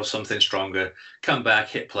something stronger. Come back,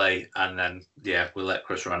 hit play, and then we'll let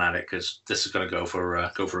Chris run at it, because this is going to go for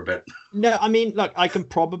a bit. No, look, I can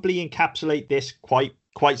probably encapsulate this quite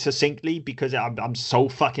succinctly because I'm so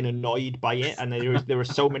fucking annoyed by it, and there are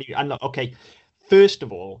so many. And look, okay, first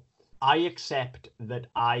of all, I accept that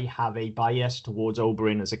I have a bias towards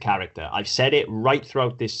Oberyn as a character. I've said it right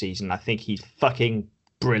throughout this season. I think he's fucking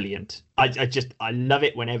brilliant. I love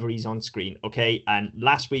it whenever he's on screen. Okay, and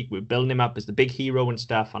last week we were building him up as the big hero and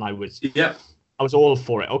stuff, and I was all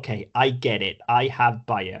for it. Okay, I get it. I have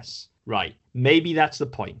bias. Right. Maybe that's the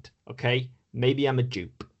point. Okay. Maybe I'm a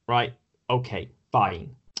dupe. Right. Okay.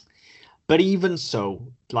 Fine. But even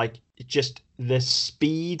so, just the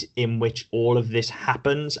speed in which all of this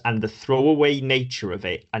happens and the throwaway nature of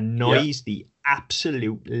it annoys the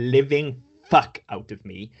absolute living fuck out of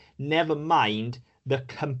me. Never mind the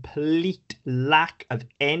complete lack of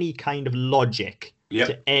any kind of logic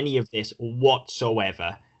to any of this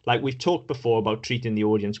whatsoever. We've talked before about treating the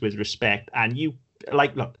audience with respect, and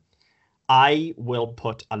look, I will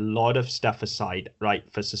put a lot of stuff aside, right?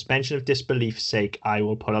 For suspension of disbelief's sake, I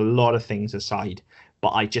will put a lot of things aside,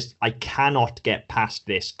 but I cannot get past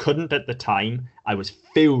this. Couldn't at the time. I was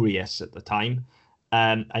furious at the time.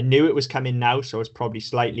 I knew it was coming now, so I was probably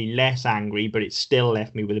slightly less angry, but it still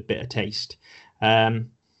left me with a bitter taste.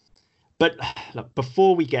 But look,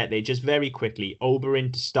 before we get there, just very quickly,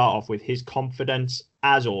 Oberyn, to start off with, his confidence,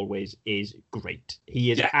 as always, is great.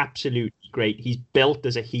 He is absolutely great. He's built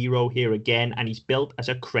as a hero here again, and he's built as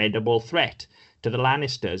a credible threat to the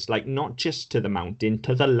Lannisters, not just to the Mountain,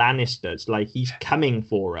 to the Lannisters. He's coming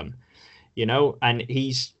for them, and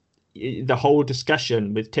he's the whole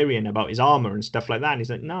discussion with Tyrion about his armor and stuff like that. And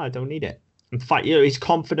he's like, no, I don't need it. And fight. His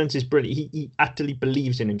confidence is brilliant. He utterly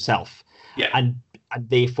believes in himself. And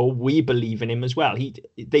therefore we believe in him as well.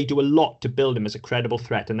 They do a lot to build him as a credible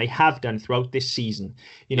threat, and they have done throughout this season.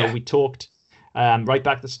 We talked right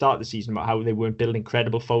back at the start of the season about how they weren't building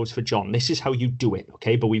credible foes for Jon. This is how you do it,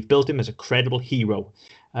 okay? But we've built him as a credible hero.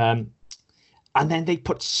 And then they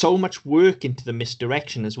put so much work into the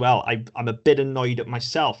misdirection as well. I'm a bit annoyed at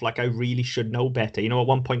myself. Like, I really should know better. You know, at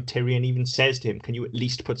one point Tyrion even says to him, "Can you at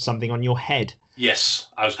least put something on your head?" Yes,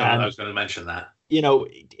 I was going to mention that. You know,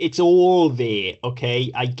 it's all there. Okay,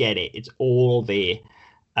 I get it. It's all there.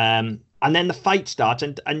 And then the fight starts,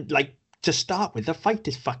 and like, to start with, the fight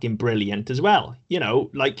is fucking brilliant as well. You know,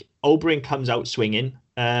 like, Oberyn comes out swinging.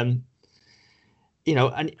 You know,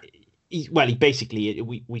 and. He basically,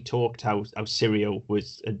 we talked how Syrio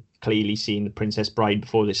was clearly seeing the Princess Bride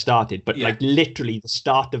before this started, but like, literally the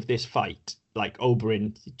start of this fight, like,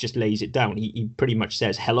 Oberyn just lays it down. He pretty much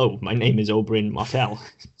says, "Hello, my name is Oberyn Martell.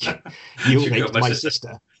 You raped my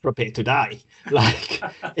sister. Prepare to die." Like,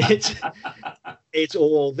 it's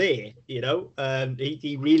all there, you know.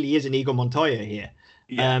 He really is an Inigo Montoya here.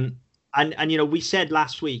 Yeah. And you know, we said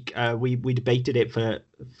last week, we debated it for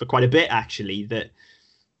quite a bit actually, that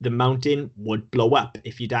the mountain would blow up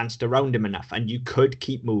if you danced around him enough, and you could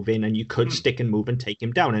keep moving and you could stick and move and take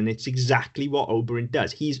him down. And it's exactly what Oberyn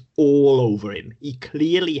does. He's all over him. He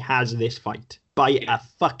clearly has this fight by a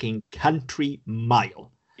fucking country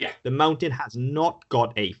mile. Yeah. The mountain has not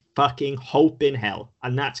got a fucking hope in hell.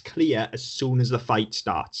 And that's clear as soon as the fight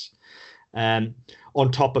starts. On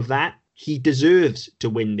top of that, he deserves to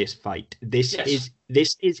win this fight. This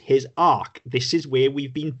is his arc. This is where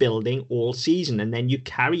we've been building all season. And then you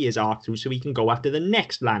carry his arc through so he can go after the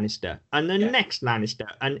next Lannister and the next Lannister.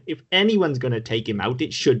 And if anyone's going to take him out,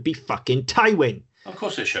 it should be fucking Tywin. Of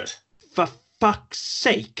course it should. For fuck's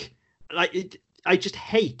sake. Like, I just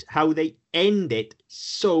hate how they end it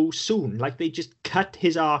so soon. Like, they just cut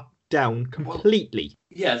his arc down completely.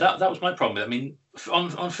 Well, yeah, that was my problem. I mean,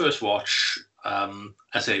 on first watch,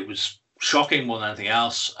 I say it was shocking more than anything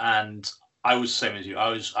else, and I was the same as you. I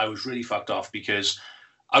was really fucked off because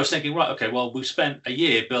I was thinking, right, okay, well, we've spent a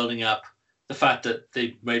year building up the fact that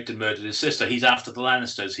they raped and murdered his sister. He's after the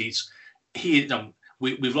Lannisters.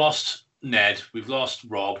 We've lost Ned, we've lost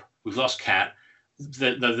Robb, we've lost Cat.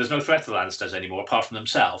 There's no threat to the Lannisters anymore apart from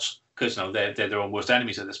themselves, because they're their own worst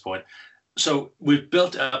enemies at this point. So we've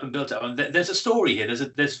built it up, and there's a story here.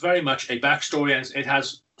 There's very much a backstory, and it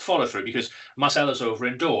has follow through because Marcella's over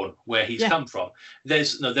in Dawn, where he's come from.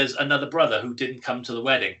 There's another brother who didn't come to the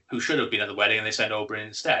wedding, who should have been at the wedding, and they sent Oberyn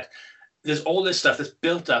instead. There's all this stuff that's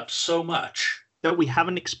built up so much that we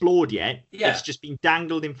haven't explored yet. It's just been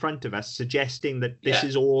dangled in front of us, suggesting that this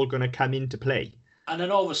is all going to come into play. And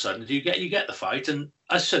then all of a sudden, you get the fight, and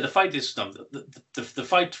as I said, the fight is the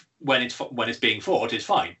fight when it's being fought is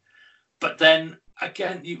fine. But then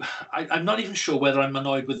again, I'm not even sure whether I'm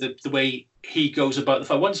annoyed with the way he goes about the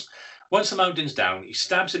fight. Once the mountain's down, he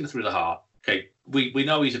stabs him through the heart. Okay, we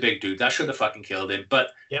know he's a big dude. That should have fucking killed him.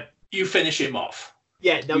 But you finish him off.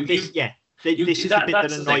 Yeah, no, this is the bit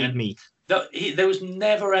that annoyed me. There was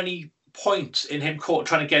never any point in him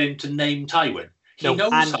trying to get him to name Tywin. He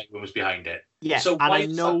knows Tywin was behind it. Yeah, so why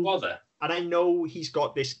bother? And I know he's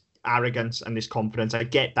got this arrogance and this confidence. I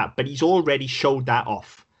get that, but he's already showed that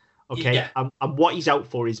off. Okay, yeah. And what he's out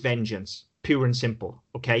for is vengeance, pure and simple.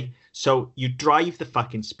 Okay, so you drive the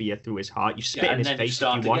fucking spear through his heart, you spit in his face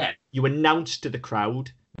if you want, you announce to the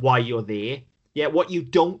crowd why you're there. Yeah, what you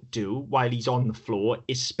don't do while he's on the floor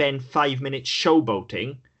is spend 5 minutes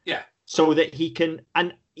showboating. Yeah, so that he can,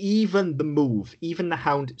 and even the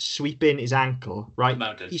Hound sweeping his ankle, right?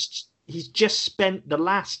 He's just spent the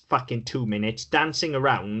last fucking 2 minutes dancing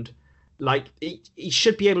around. Like, he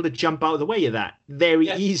should be able to jump out of the way of that very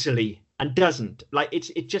easily, and doesn't. Like,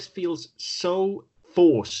 it just feels so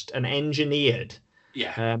forced and engineered.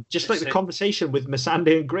 Yeah. Just like the conversation with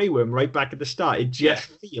Missandei and Grey Worm right back at the start. It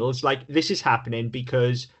just feels like this is happening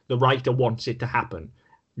because the writer wants it to happen.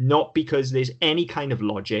 Not because there's any kind of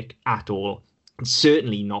logic at all. And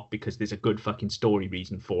certainly not because there's a good fucking story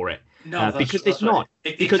reason for it. No, because there's not.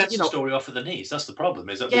 It cuts the story off of the knees. That's the problem.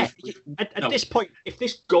 Is that at this point, if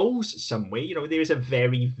this goes somewhere, there is a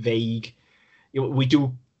very vague. We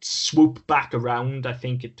do swoop back around. I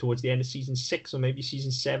think towards the end of season 6 or maybe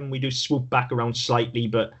season 7, we do swoop back around slightly,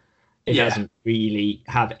 but it doesn't really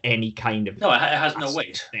have any kind of. No, it has no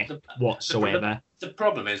weight whatsoever. The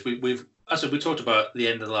problem is we talked about the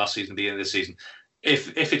end of the last season, beginning of this season.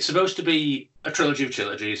 If it's supposed to be a trilogy of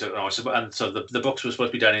trilogies, and so the books were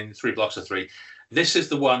supposed to be done in 3 blocks of 3, this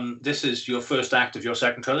is your first act of your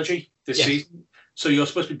second trilogy this season. So you're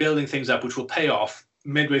supposed to be building things up which will pay off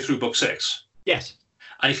midway through book 6. Yes.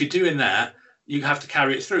 And if you're doing that, you have to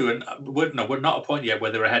carry it through. And we're not at a point yet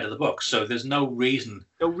where they're ahead of the book. So there's no reason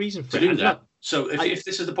for to do that. So if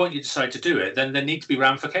this is the point you decide to do it, then there need to be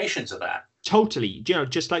ramifications of that. Totally,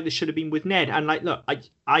 just like there should have been with Ned. And like, look,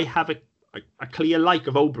 I have a clear like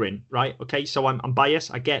of Oberyn, right? Okay, so I'm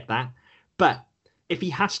biased. I get that, but if he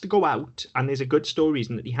has to go out, and there's a good story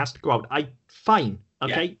reason that he has to go out, fine,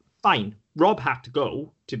 okay, fine. Rob had to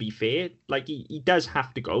go. To be fair, like he does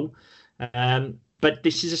have to go, but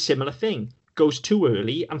this is a similar thing. Goes too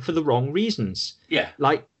early and for the wrong reasons. Yeah,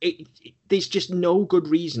 like there's just no good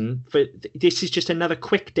reason for this. Is just another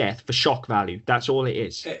quick death for shock value. That's all it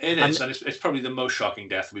is. It is, and it's probably the most shocking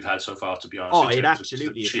death we've had so far, to be honest. Oh, it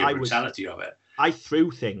absolutely is. The brutality of it. I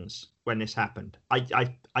threw things when this happened.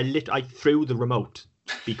 I threw the remote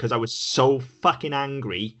because I was so fucking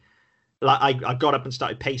angry. Like I got up and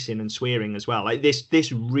started pacing and swearing as well. Like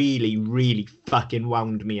this really, really fucking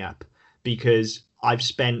wound me up, because I've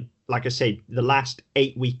spent, like I say, the last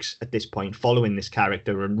 8 weeks at this point following this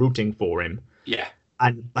character and rooting for him. Yeah.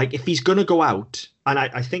 And like, if he's gonna go out, and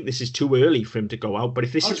I think this is too early for him to go out, but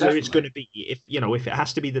if this is definitely where it's gonna be, if it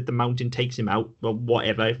has to be that the mountain takes him out, or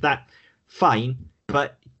whatever, if that, fine,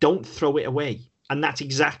 but don't throw it away. And that's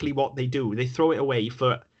exactly what they do. They throw it away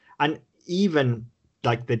and even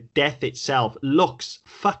like the death itself looks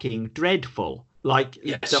fucking dreadful. Like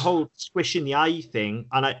the whole squish in the eye thing.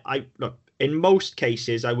 And I look, in most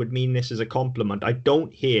cases, I would mean this as a compliment. I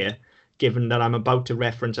don't hear, given that I'm about to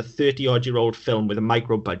reference a 30-odd-year-old film with a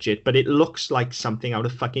micro budget, but it looks like something out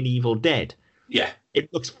of fucking Evil Dead. Yeah.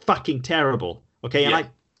 It looks fucking terrible. Okay, and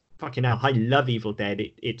fucking hell, I love Evil Dead.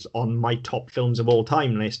 It's on my top films of all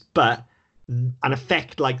time list, but an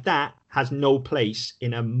effect like that has no place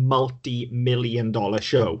in a multi-million-dollar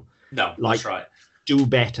show. No, that's right. Do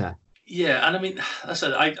better. Yeah, and I mean, I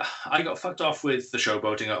said I got fucked off with the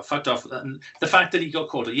showboating. I got fucked off, and the fact that he got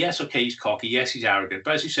caught. Yes, okay, he's cocky. Yes, he's arrogant.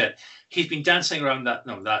 But as you said, he's been dancing around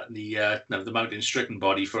the mountain-stricken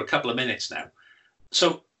body for a couple of minutes now.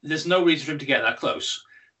 So there's no reason for him to get that close.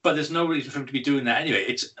 But there's no reason for him to be doing that anyway.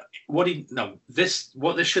 It's what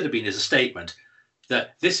this should have been is a statement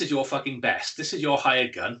that this is your fucking best. This is your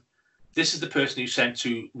hired gun. This is the person you sent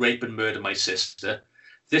to rape and murder my sister.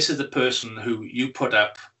 This is the person who you put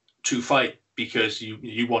up to fight because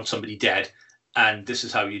you want somebody dead, and this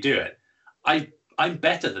is how you do it. I'm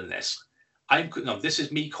better than this. This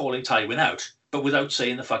is me calling Tywin out, but without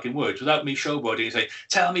saying the fucking words, without me showboating and saying,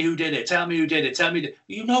 "Tell me who did it. Tell me who did it. Tell me."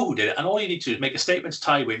 You know who did it, and all you need to do is make a statement to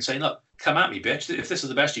Tywin saying, "Look, come at me, bitch. If this is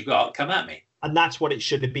the best you got, come at me." And that's what it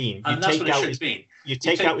should have been. And that's what it should have been. You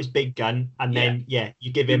take out his big gun, and then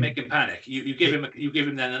you give him. You make him panic. You give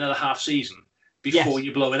him then another half season before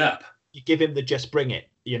you blow it up. You give him the just bring it.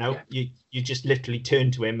 You just literally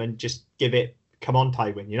turn to him and just give it. Come on,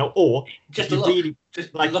 Tywin. Or just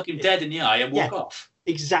look him dead in the eye and walk off.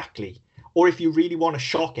 Exactly. Or if you really want a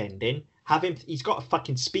shock ending, have him. He's got a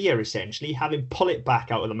fucking spear essentially. Have him pull it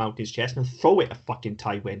back out of the mountain's chest and throw it at fucking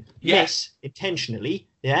Tywin. Yes, intentionally.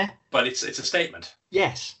 Yeah. But it's a statement.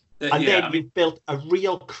 Yes. You've built a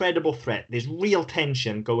real credible threat. There's real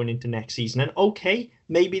tension going into next season. And okay,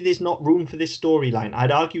 maybe there's not room for this storyline.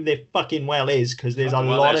 I'd argue there fucking well is, because there's a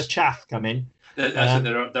lot of chaff coming. There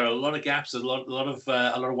are a lot of gaps. There's a lot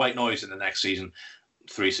of white noise in the next season.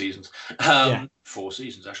 3 seasons. 4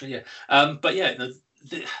 seasons actually. Yeah. But yeah,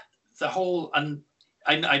 the whole, and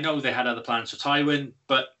I know they had other plans for Tywin,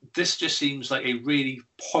 but this just seems like a really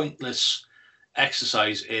pointless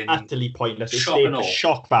exercise in utterly pointless. Shock and awe.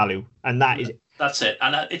 Shock value, and that's it.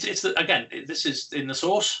 And this is in the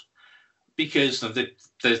source, because there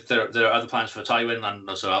are other plans for Tywin,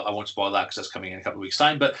 and so I won't spoil that because that's coming in a couple of weeks'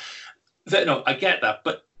 time. But I get that.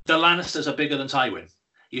 But the Lannisters are bigger than Tywin.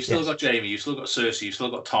 You've still got Jaime, you've still got Cersei, you've still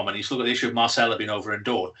got Tommen, you've still got the issue of Marcella being over in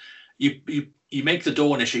Dawn. You make the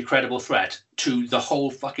Dawn issue a credible threat to the whole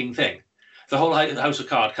fucking thing. The whole House of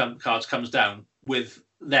Cards comes down with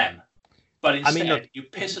them. But instead, you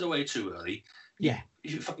piss it away too early. Yeah.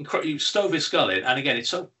 You stove his skull in. And again, it's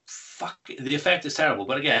so fucking... The effect is terrible.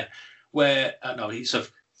 But again, where...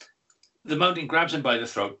 the mountain grabs him by the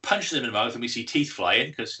throat, punches him in the mouth, and we see teeth flying,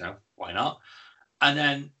 because, why not? And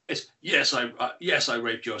then it's, yes, I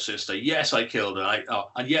raped your sister. Yes, I killed her.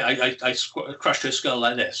 I crushed her skull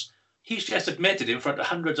like this. He's just admitted in front of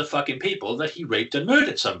hundreds of fucking people that he raped and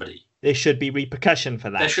murdered somebody. There should be repercussion for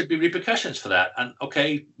that. There should be repercussions for that. And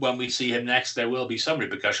okay, when we see him next, there will be some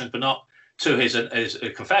repercussions, but not to his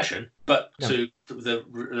confession, but to the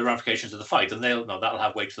ramifications of the fight. And that'll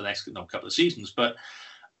have weight for the next couple of seasons. But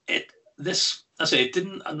it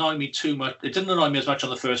didn't annoy me too much. It didn't annoy me as much on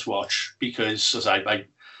the first watch, because as I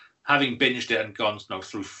having binged it and gone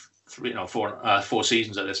through 4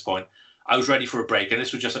 seasons at this point, I was ready for a break, and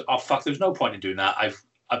this was just like, oh fuck, there's no point in doing that.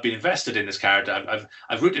 I've been invested in this character.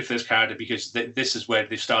 I've rooted for this character because this is where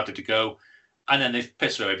they've started to go, and then they've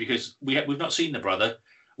pissed her away because we've not seen the brother.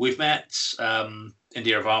 We've met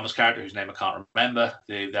Indira Varma's character, whose name I can't remember,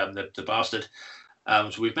 the bastard.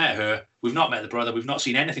 So we've met her. We've not met the brother. We've not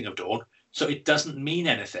seen anything of Dawn. So it doesn't mean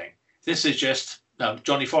anything. This is just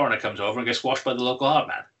Johnny Foreigner comes over and gets squashed by the local hard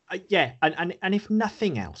man. Yeah, and if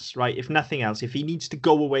nothing else, right? If he needs to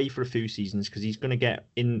go away for a few seasons because he's going to get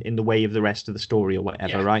in the way of the rest of the story or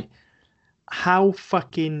whatever, right? How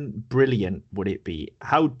fucking brilliant would it be?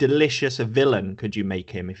 How delicious a villain could you make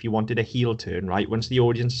him if you wanted a heel turn, right? Once the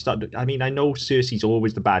audience started, I mean, I know Cersei's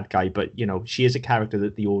always the bad guy, but you know she is a character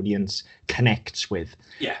that the audience connects with.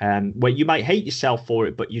 Yeah. Where you might hate yourself for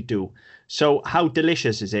it, but you do. So how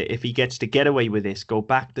delicious is it if he gets to get away with this, go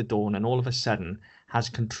back to Dawn, and all of a sudden has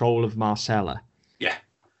control of Marcella? Yeah.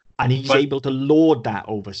 And he's able to lord that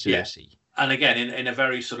over Cersei. Yeah. And again, in a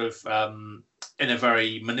very sort of in a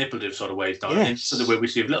very manipulative sort of way, so the way we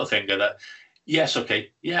see of Littlefinger that, yes, okay,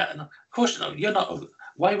 yeah, no, of course, no, you're not.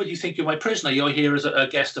 Why would you think you're my prisoner? You're here as a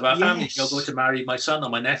guest of our family. You're going to marry my son or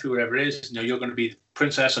my nephew, whatever it is. You know, you're going to be the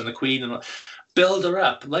princess and the queen, and build her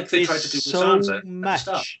up like they tried to do with Sansa. So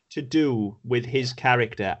much to do with his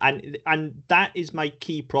character, and that is my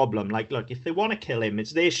key problem. Like, look, if they want to kill him,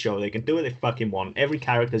 it's their show. They can do what they fucking want. Every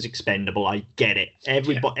character's expendable. I get it.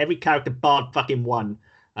 Every character barred fucking one.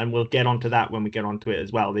 And we'll get onto that when we get onto it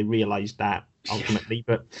as well. They realised that ultimately,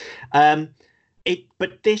 but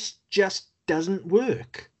this just doesn't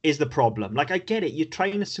work. Is the problem? Like, I get it. You're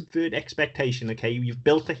trying to subvert expectation. Okay, you've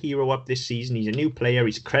built a hero up this season. He's a new player.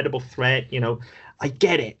 He's a credible threat. You know, I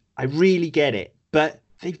get it. I really get it. But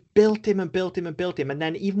they've built him and built him and built him, and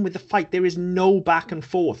then even with the fight, there is no back and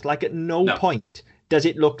forth. Like, at no point does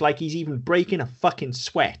it look like he's even breaking a fucking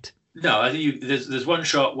sweat. No, I think there's one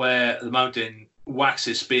shot where the Mountain whacks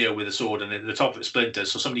his spear with a sword and the top of it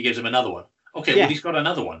splinters, so somebody gives him another one. Okay, well, he's got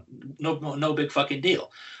another one. No big fucking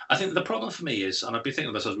deal. I think the problem for me is, and I've been thinking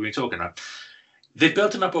of this as we've been talking about, they've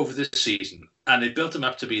built him up over this season, and they've built him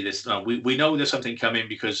up to be this. We know there's something coming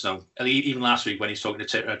because even last week when he's talking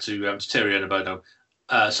to Tyrion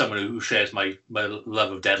about someone who shares my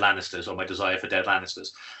love of dead Lannisters or my desire for dead Lannisters.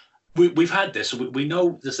 We've had this, so we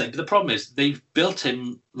know this thing. But the problem is they've built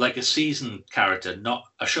him like a season character, not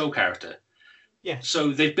a show character. Yeah.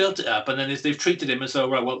 So they've built it up, and then they've treated him as though,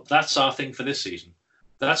 right, well, that's our thing for this season.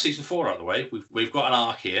 That's season 4 out of the way. We've got an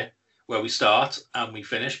arc here where we start and we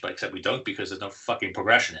finish, but except we don't because there's no fucking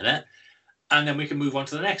progression in it. And then we can move on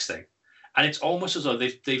to the next thing. And it's almost as though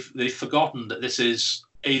they've forgotten that this is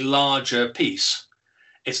a larger piece.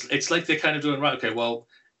 It's like they're kind of doing, right, okay, well,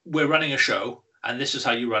 we're running a show, and this is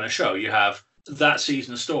how you run a show. You have that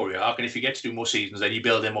season's story arc, and if you get to do more seasons, then you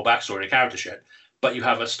build in more backstory and character shit. But you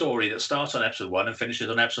have a story that starts on episode 1 and finishes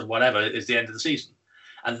on episode whatever is the end of the season.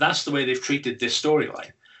 And that's the way they've treated this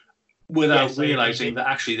storyline without realizing that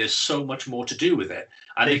actually there's so much more to do with it.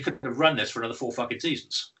 And they could have run this for another 4 fucking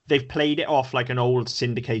seasons. They've played it off like an old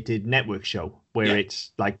syndicated network show where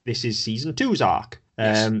it's like, this is season 2's arc.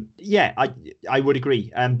 I would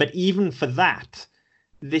agree. But even for that,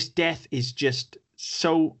 this death is just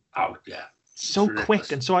so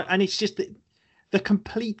quick. And it's just the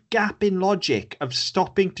complete gap in logic of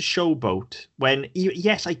stopping to showboat when,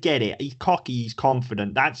 yes, I get it. He's cocky, he's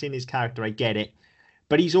confident. That's in his character. I get it.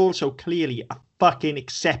 But he's also clearly a fucking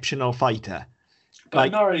exceptional fighter.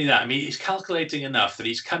 But not only that, I mean, he's calculating enough that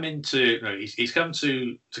he's come he's come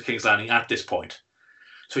to King's Landing at this point.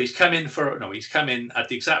 So he's come in at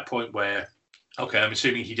the exact point where, okay, I'm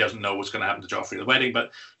assuming he doesn't know what's going to happen to Joffrey at the wedding,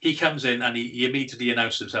 but he comes in and he immediately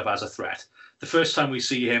announces himself as a threat. The first time we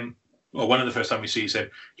see him, or one of the first time we see him,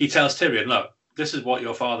 he tells Tyrion, look, this is what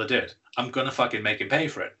your father did. I'm going to fucking make him pay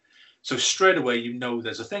for it. So straight away, you know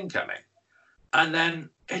there's a thing coming. And then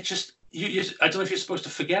it just, I don't know if you're supposed to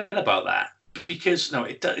forget about that. Because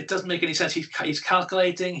it doesn't make any sense. He's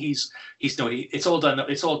calculating. It's all done.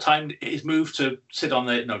 It's all timed. His move to sit on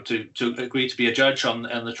the to agree to be a judge on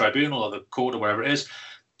the tribunal or the court or wherever it is,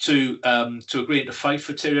 to agree to fight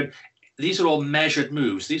for Tyrion. These are all measured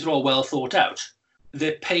moves. These are all well thought out.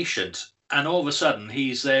 They're patient, and all of a sudden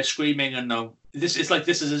he's there screaming and this is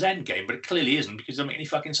his end game, but it clearly isn't because it doesn't make any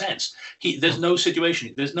fucking sense. There's no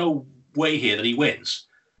situation. There's no way here that he wins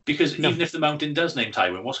because even if the Mountain does name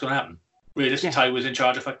Tywin, what's going to happen? Realistically, Ty was in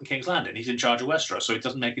charge of fucking King's Landing. He's in charge of Westeros, so it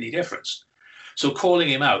doesn't make any difference. So calling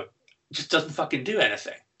him out just doesn't fucking do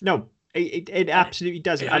anything. No, it absolutely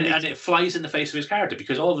doesn't. And it flies in the face of his character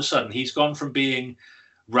because all of a sudden he's gone from being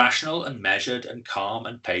rational and measured and calm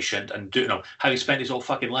and patient and having spent his whole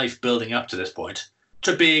fucking life building up to this point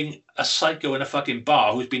to being a psycho in a fucking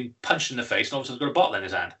bar who's been punched in the face and all of a sudden got a bottle in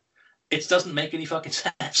his hand. It doesn't make any fucking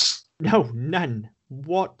sense. No, none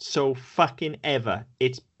whatsoever.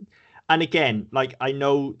 And again, like, I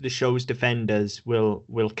know the show's defenders will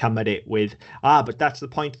come at it with, but that's the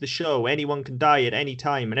point of the show. Anyone can die at any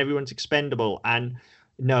time and everyone's expendable. And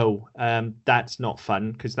no, that's not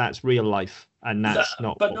fun, because that's real life, and that's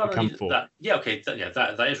not but what not we come only for. that, yeah, okay,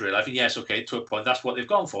 that is real life. And yes, okay, to a point, that's what they've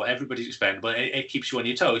gone for. Everybody's expendable. It keeps you on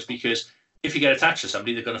your toes, because if you get attached to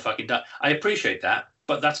somebody, they're going to fucking die. I appreciate that,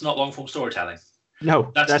 but that's not long form storytelling.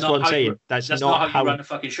 No, that's what I'm saying. That's not how you run a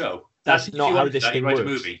fucking show. That's not how this thing works. You write a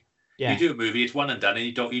movie. Yeah. You do a movie, it's one and done, and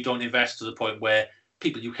you don't invest to the point where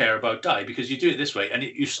people you care about die, because you do it this way and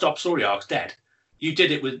you stop story arcs dead. They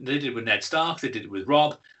did it with Ned Stark, they did it with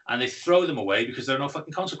Rob, and they throw them away because there are no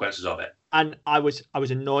fucking consequences of it. And I was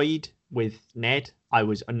annoyed with Ned. I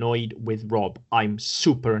was annoyed with Rob. I'm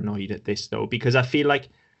super annoyed at this though, because I feel like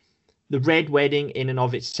the Red Wedding in and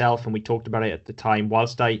of itself, and we talked about it at the time,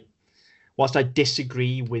 whilst I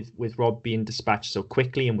disagree with Rob being dispatched so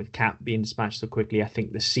quickly and with Cap being dispatched so quickly, I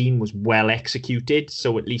think the scene was well executed.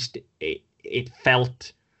 So at least it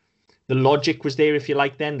felt the logic was there, if you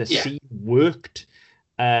like. Then the scene worked.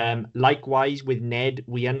 Likewise with Ned,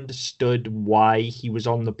 we understood why he was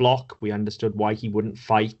on the block. We understood why he wouldn't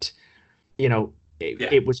fight.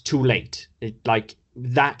 It was too late.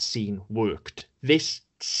 That scene worked. This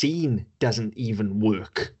scene doesn't even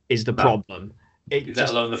work, is the problem. Let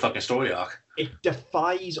alone the fucking story arc. It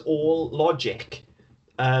defies all logic.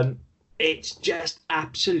 It's just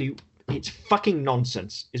it's fucking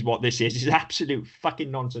nonsense is what this is. It's absolute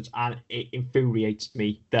fucking nonsense, and it infuriates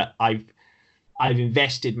me that I've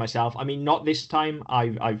invested myself. I mean, not this time.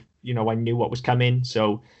 I knew what was coming.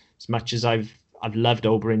 So as much as I've loved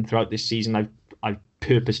Oberyn throughout this season, I've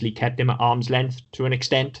purposely kept him at arm's length to an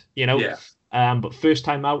extent, Yeah. But first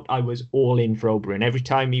time out, I was all in for Oberyn. Every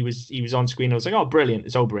time he was on screen, I was like, oh, brilliant,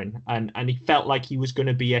 it's Oberyn. And he felt like he was going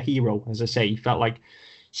to be a hero, as I say. He felt like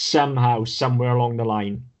somehow, somewhere along the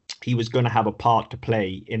line, he was going to have a part to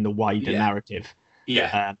play in the wider narrative.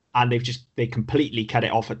 Yeah. And they completely cut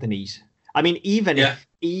it off at the knees. I mean, even if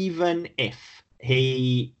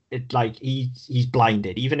he's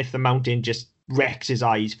blinded, even if the mountain just wrecks his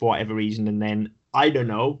eyes for whatever reason, and then, I don't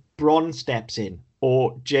know, Bronn steps in,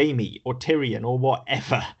 or Jaime, or Tyrion, or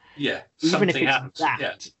whatever. Yeah, even if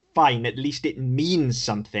it's fine. At least it means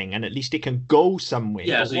something, and at least it can go somewhere.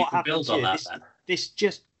 Yeah, but so you can build on that. This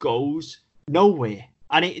just goes nowhere,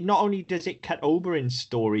 and it not only does it cut Oberyn's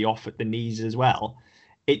story off at the knees as well.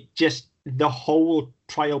 It just, the whole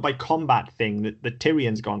trial by combat thing that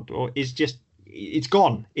Tyrion's gone through is just, it's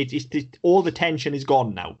gone. It's all the tension is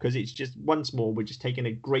gone now, because it's just, once more, we're just taking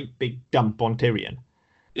a great big dump on Tyrion.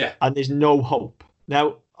 Yeah, and there's no hope.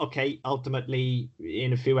 Now, okay, ultimately,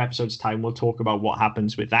 in a few episodes' time, we'll talk about what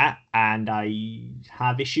happens with that, and I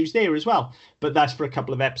have issues there as well. But that's for a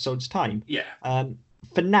couple of episodes' time. Yeah.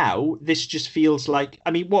 For now, this just feels like,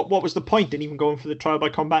 I mean, what was the point in even going for the trial by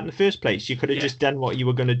combat in the first place? You could have just done what you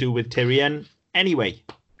were going to do with Tyrion anyway.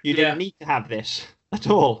 You didn't need to have this at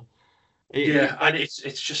all. And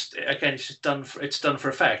it's just, again, it's just done for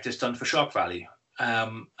effect. It's done for shock value.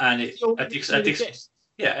 And it's done at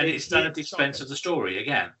the expense of the story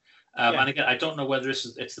again. And again, I don't know whether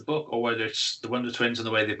it's the book or whether it's the Wonder Twins and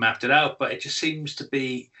the way they've mapped it out, but it just seems to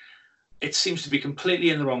be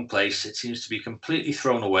completely in the wrong place. It seems to be completely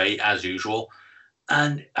thrown away as usual.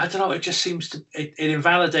 And I don't know, it just seems to, it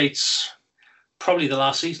invalidates probably the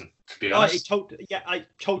last season, to be honest. It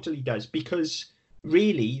totally does, because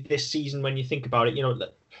really this season, when you think about it,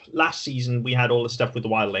 last season we had all the stuff with the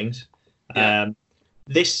wildlings.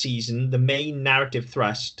 This season, the main narrative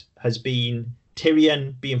thrust has been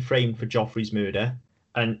Tyrion being framed for Joffrey's murder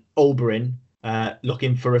and Oberyn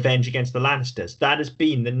looking for revenge against the Lannisters. That has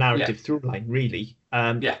been the narrative through line, really.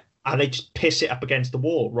 And they just piss it up against the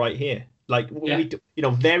wall right here.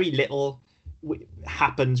 Very little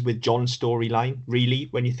happens with Jon's storyline, really,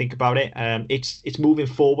 when you think about it. It's moving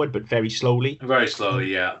forward, but very slowly. Very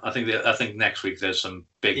slowly, yeah. I think next week there's some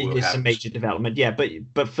big work. There's some major development, yeah.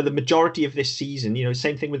 But for the majority of this season,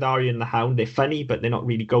 same thing with Arya and the Hound. They're funny, but they're not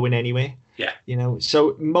really going anywhere. Yeah.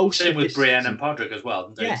 So most same of with this Brienne season, and Podrick as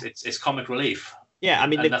well. It's comic relief. Yeah, I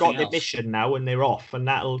mean, they've got their else. mission now and they're off, and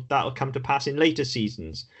that'll come to pass in later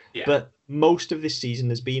seasons. Yeah. But most of this season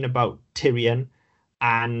has been about Tyrion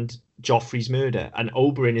and Joffrey's murder, and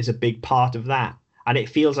Oberyn is a big part of that. And it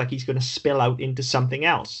feels like he's going to spill out into something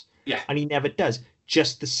else. Yeah. And he never does.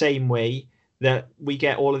 Just the same way that we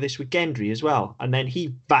get all of this with Gendry as well. And then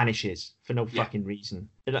he vanishes for no fucking reason.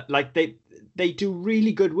 Like, they do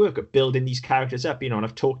really good work at building these characters up, and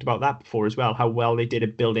I've talked about that before as well, how well they did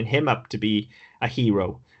at building him up to be a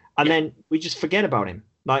hero. And then we just forget about him.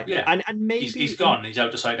 Like, Yeah. and maybe He's gone. He's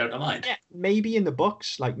out of sight, out of mind. yeah, maybe in the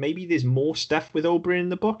books, like maybe there's more stuff with Oberyn in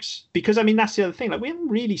the books, because I mean that's the other thing. Like we haven't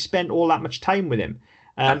really spent all that much time with him.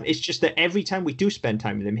 It's just that every time we do spend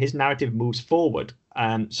time with him, his narrative moves forward.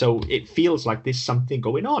 So it feels like there's something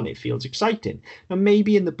going on. It feels exciting. Now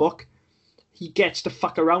maybe in the book he gets to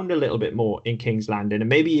fuck around a little bit more in King's Landing, and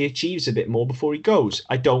maybe he achieves a bit more before he goes.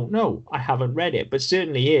 I don't know. I haven't read it, but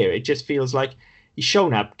certainly here it just feels like he's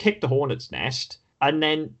shown up, kicked the hornet's nest, and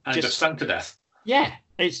then And got stung to death. yeah,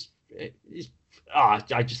 I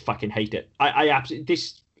just fucking hate it. I absolutely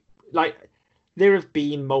there have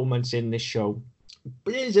been moments in this show,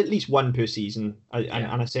 but there's at least one per season,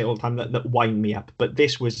 and I say it all the time that wind me up. But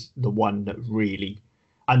this was the one that really,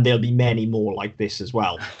 and there'll be many more like this as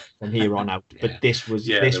well from here on out. But this was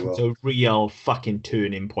a real fucking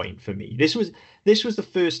turning point for me. This was the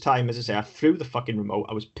first time, as I say, I threw the fucking remote.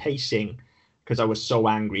 I was pacing because I was so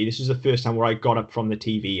angry. This was the first time where I got up from the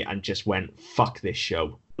TV and just went, fuck this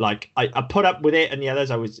show. Like, I put up with it, and the others,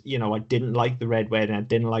 I was, I didn't like the Red Wedding, I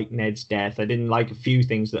didn't like Ned's death, I didn't like a few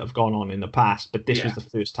things that have gone on in the past, but this was the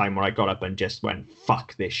first time where I got up and just went,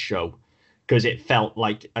 fuck this show. Because it felt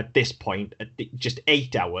like, at this point, just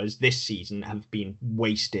 8 hours this season have been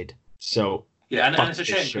wasted. So, yeah, and it's a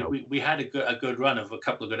shame, we had a good run of a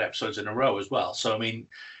couple of good episodes in a row as well. So, I mean,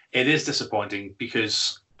 it is disappointing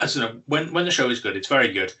because, as you know, when the show is good, it's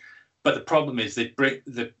very good. But the problem is they bring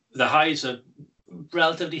the highs are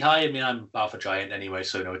relatively high. I mean, I'm half a giant anyway,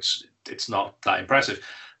 so it's not that impressive.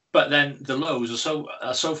 But then the lows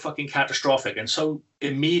are so fucking catastrophic and so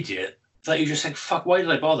immediate that you just think, fuck, why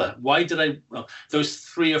did I bother? Why did I? Well, those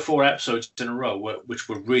 3 or 4 episodes in a row which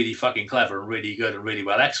were really fucking clever and really good and really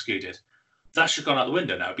well executed, that's just gone out the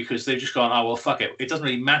window now because they've just gone, oh well, fuck it. It doesn't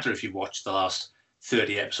really matter if you watched the last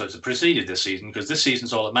 30 episodes that preceded this season because this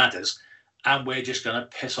season's all that matters, and we're just going to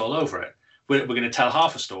piss all over it. We're going to tell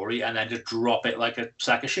half a story and then just drop it like a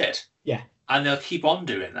sack of shit. Yeah. And they'll keep on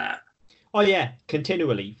doing that. Oh, yeah.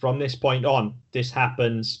 Continually. From this point on, this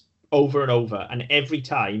happens over and over. And every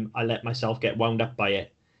time I let myself get wound up by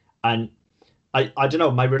it. And I don't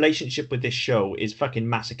know, my relationship with this show is fucking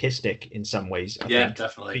masochistic in some ways. I think,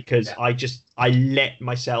 definitely. Because I let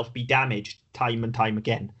myself be damaged time and time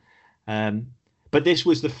again. But this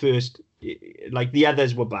was the first... Like the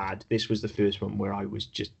others were bad. This was the first one where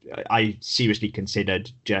I seriously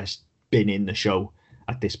considered just being in the show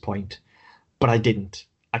at this point, but I didn't.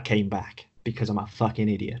 I came back because I'm a fucking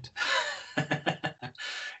idiot.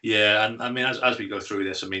 Yeah, and I mean, as we go through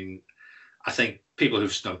this, I mean, I think people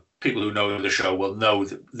who know the show will know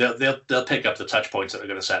that they'll pick up the touch points that are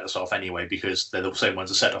going to set us off anyway because they're the same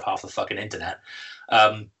ones that set off half the fucking internet.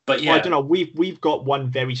 But yeah, well, I don't know. We've got one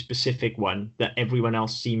very specific one that everyone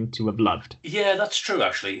else seemed to have loved. Yeah, that's true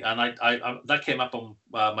actually, and I that came up on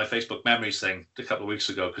my Facebook memories thing a couple of weeks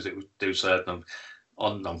ago because it was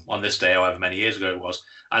on this day, however many years ago it was,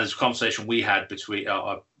 and it's a conversation we had between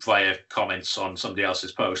via comments on somebody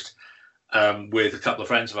else's post with a couple of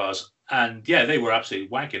friends of ours. And yeah, they were absolutely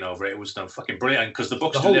wanking over it. It was fucking brilliant because the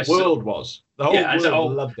book's the whole world was. The whole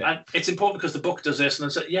world loved it. And it's important because the book does this, and I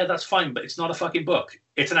said, yeah, that's fine, but it's not a fucking book.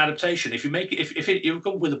 It's an adaptation. If you make it, if you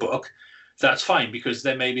go with a book, that's fine because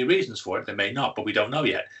there may be reasons for it. There may not, but we don't know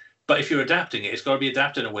yet. But if you're adapting it, it's got to be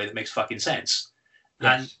adapted in a way that makes fucking sense.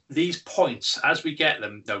 Yes. And these points, as we get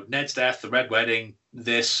them, Ned's death, the Red Wedding,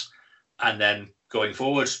 this, and then going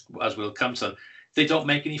forward, as we'll come to them, they don't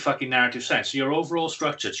make any fucking narrative sense. So your overall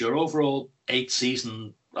structure, to your overall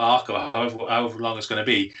 8-season arc, or however long it's going to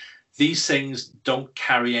be, these things don't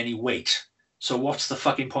carry any weight. So what's the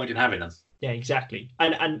fucking point in having them? Yeah, exactly.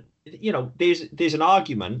 And there's an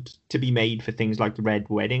argument to be made for things like the Red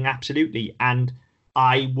Wedding, absolutely. And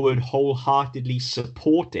I would wholeheartedly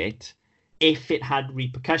support it if it had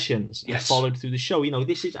repercussions and followed through the show.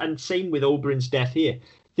 This is, and same with Oberyn's death here.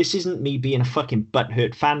 This isn't me being a fucking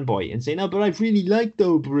butthurt fanboy and saying, "Oh, but I really liked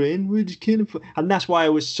Oberyn. We're just killing." And that's why I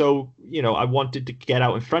was so, I wanted to get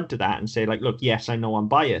out in front of that and say, like, look, yes, I know I'm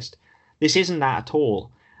biased. This isn't that at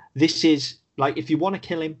all. This is like, if you want to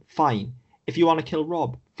kill him, fine. If you want to kill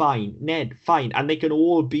Rob, fine. Ned, fine. And they can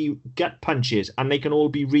all be gut punches and they can all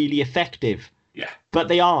be really effective. Yeah. But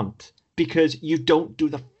they aren't because you don't do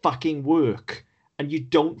the fucking work and you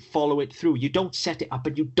don't follow it through. You don't set it up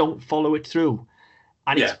and you don't follow it through.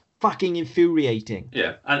 And it's fucking infuriating.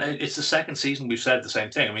 Yeah, and it's the second season we've said the same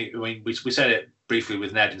thing. I mean, we said it briefly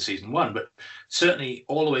with Ned in season 1, but certainly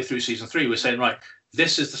all the way through season 3, we're saying, right,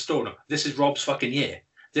 this is the story. This is Rob's fucking year.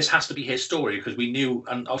 This has to be his story because we knew,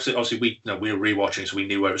 and obviously we were rewatching, so we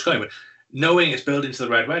knew where it was going. But knowing it's building to the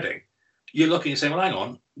Red Wedding, you're looking and saying, well, hang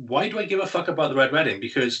on, why do I give a fuck about the Red Wedding?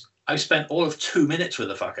 Because I spent all of 2 minutes with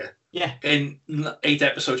the fucker. Yeah. In 8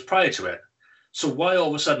 episodes prior to it. So why all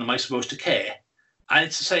of a sudden am I supposed to care? And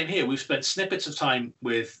it's the same here. We've spent snippets of time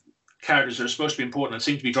with characters that are supposed to be important and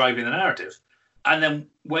seem to be driving the narrative. And then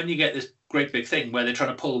when you get this great big thing where they're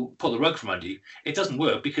trying to pull the rug from under you, it doesn't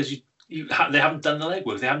work because they haven't done the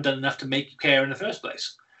legwork. They haven't done enough to make you care in the first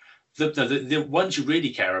place. The ones you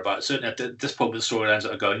really care about, certainly at this point with the storylines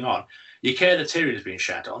that are going on, you care that Tyrion is being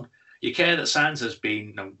shat on. You care that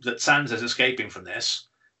Sansa's escaping from this,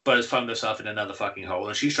 but has found herself in another fucking hole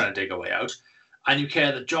and she's trying to dig her way out. And you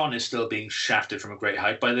care that Jon is still being shafted from a great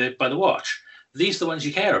height by the Watch. These are the ones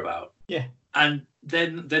you care about. Yeah. And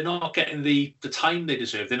then they're not getting the time they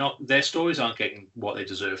deserve. Their stories aren't getting what they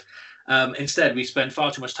deserve. Instead, we spend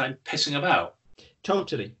far too much time pissing about.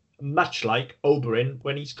 Totally. Much like Oberyn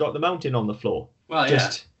when he's got the mountain on the floor. Well,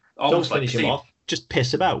 just don't finish him off. Just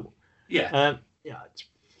piss about. Yeah. It's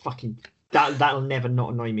fucking... That'll never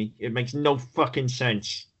not annoy me. It makes no fucking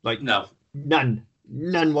sense. Like, no. None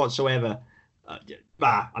whatsoever.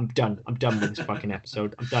 I'm done. I'm done with this fucking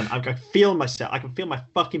episode. I'm done. I can feel myself. I can feel my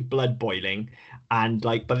fucking blood boiling. And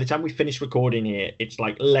like by the time we finish recording here, it's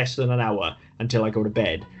like less than an hour until I go to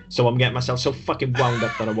bed. So I'm getting myself so fucking wound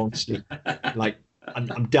up that I won't sleep. Like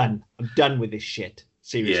I'm done. I'm done with this shit.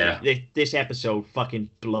 Seriously. Yeah. This episode fucking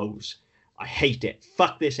blows. I hate it.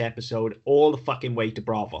 Fuck this episode all the fucking way to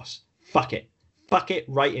Bravos. Fuck it. Fuck it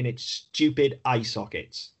right in its stupid eye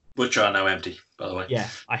sockets. Which are now empty, by the way. Yeah,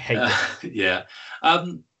 I hate it. Yeah.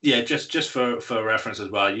 Just for reference as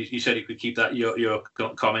well, you said you could keep that your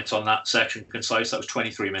comments on that section concise. That was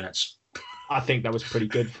 23 minutes. I think that was pretty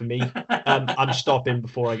good for me. I'm stopping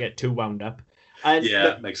before I get too wound up. And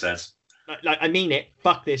makes sense. Like I mean it.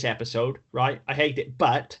 Fuck this episode, right? I hate it.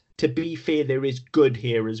 But to be fair, there is good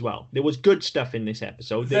here as well. There was good stuff in this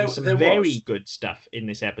episode. There was some very good stuff in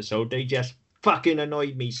this episode. They just fucking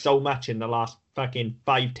annoyed me so much in the last fucking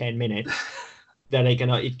 5-10 minutes that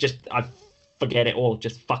I forget it all.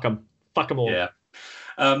 Just fuck them all. Yeah.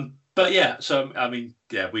 But yeah, so I mean,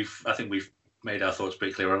 yeah, I think we've made our thoughts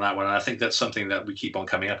pretty clear on that one, and I think that's something that we keep on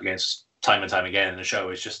coming up against time and time again in the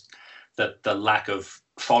show is just that the lack of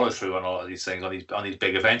follow through on all of these things, on these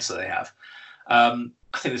big events that they have.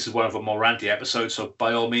 I think this is one of the more ranty episodes, so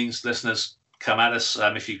by all means, listeners, come at us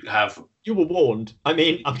if you have. You were warned. I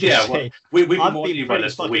mean, I'm just saying. We've been warning you about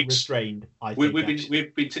this for weeks. Restrained, we've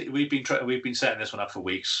been setting this one up for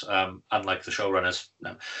weeks, unlike the showrunners.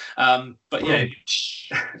 No. But yeah,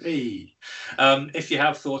 if you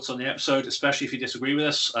have thoughts on the episode, especially if you disagree with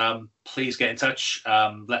us, please get in touch.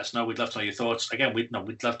 Let us know. We'd love to know your thoughts. Again, we'd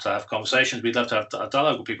love to have conversations. We'd love to have a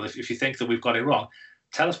dialogue with people. If you think that we've got it wrong,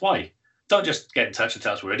 tell us why. Don't just get in touch and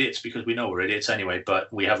tell us we're idiots, because we know we're idiots anyway, but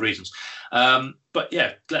we have reasons. But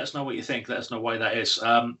yeah, let us know what you think. Let us know why that is.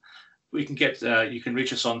 You can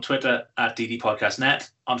reach us on Twitter at ddpodcastnet,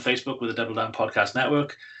 on Facebook with the Double Down Podcast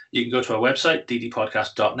Network. You can go to our website,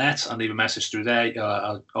 ddpodcast.net, and leave a message through there.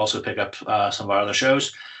 I'll also pick up some of our other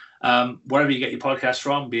shows. Wherever you get your podcast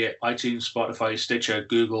from, be it iTunes, Spotify, Stitcher,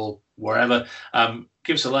 Google, wherever,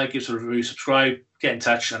 give us a like, give us a review, subscribe, get in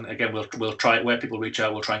touch, and again, we'll try it where people reach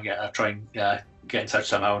out. We'll try and get in touch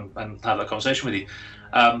somehow and have that conversation with you.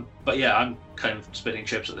 But yeah, I'm kind of spitting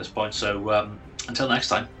chips at this point. So until next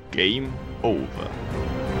time. Game over.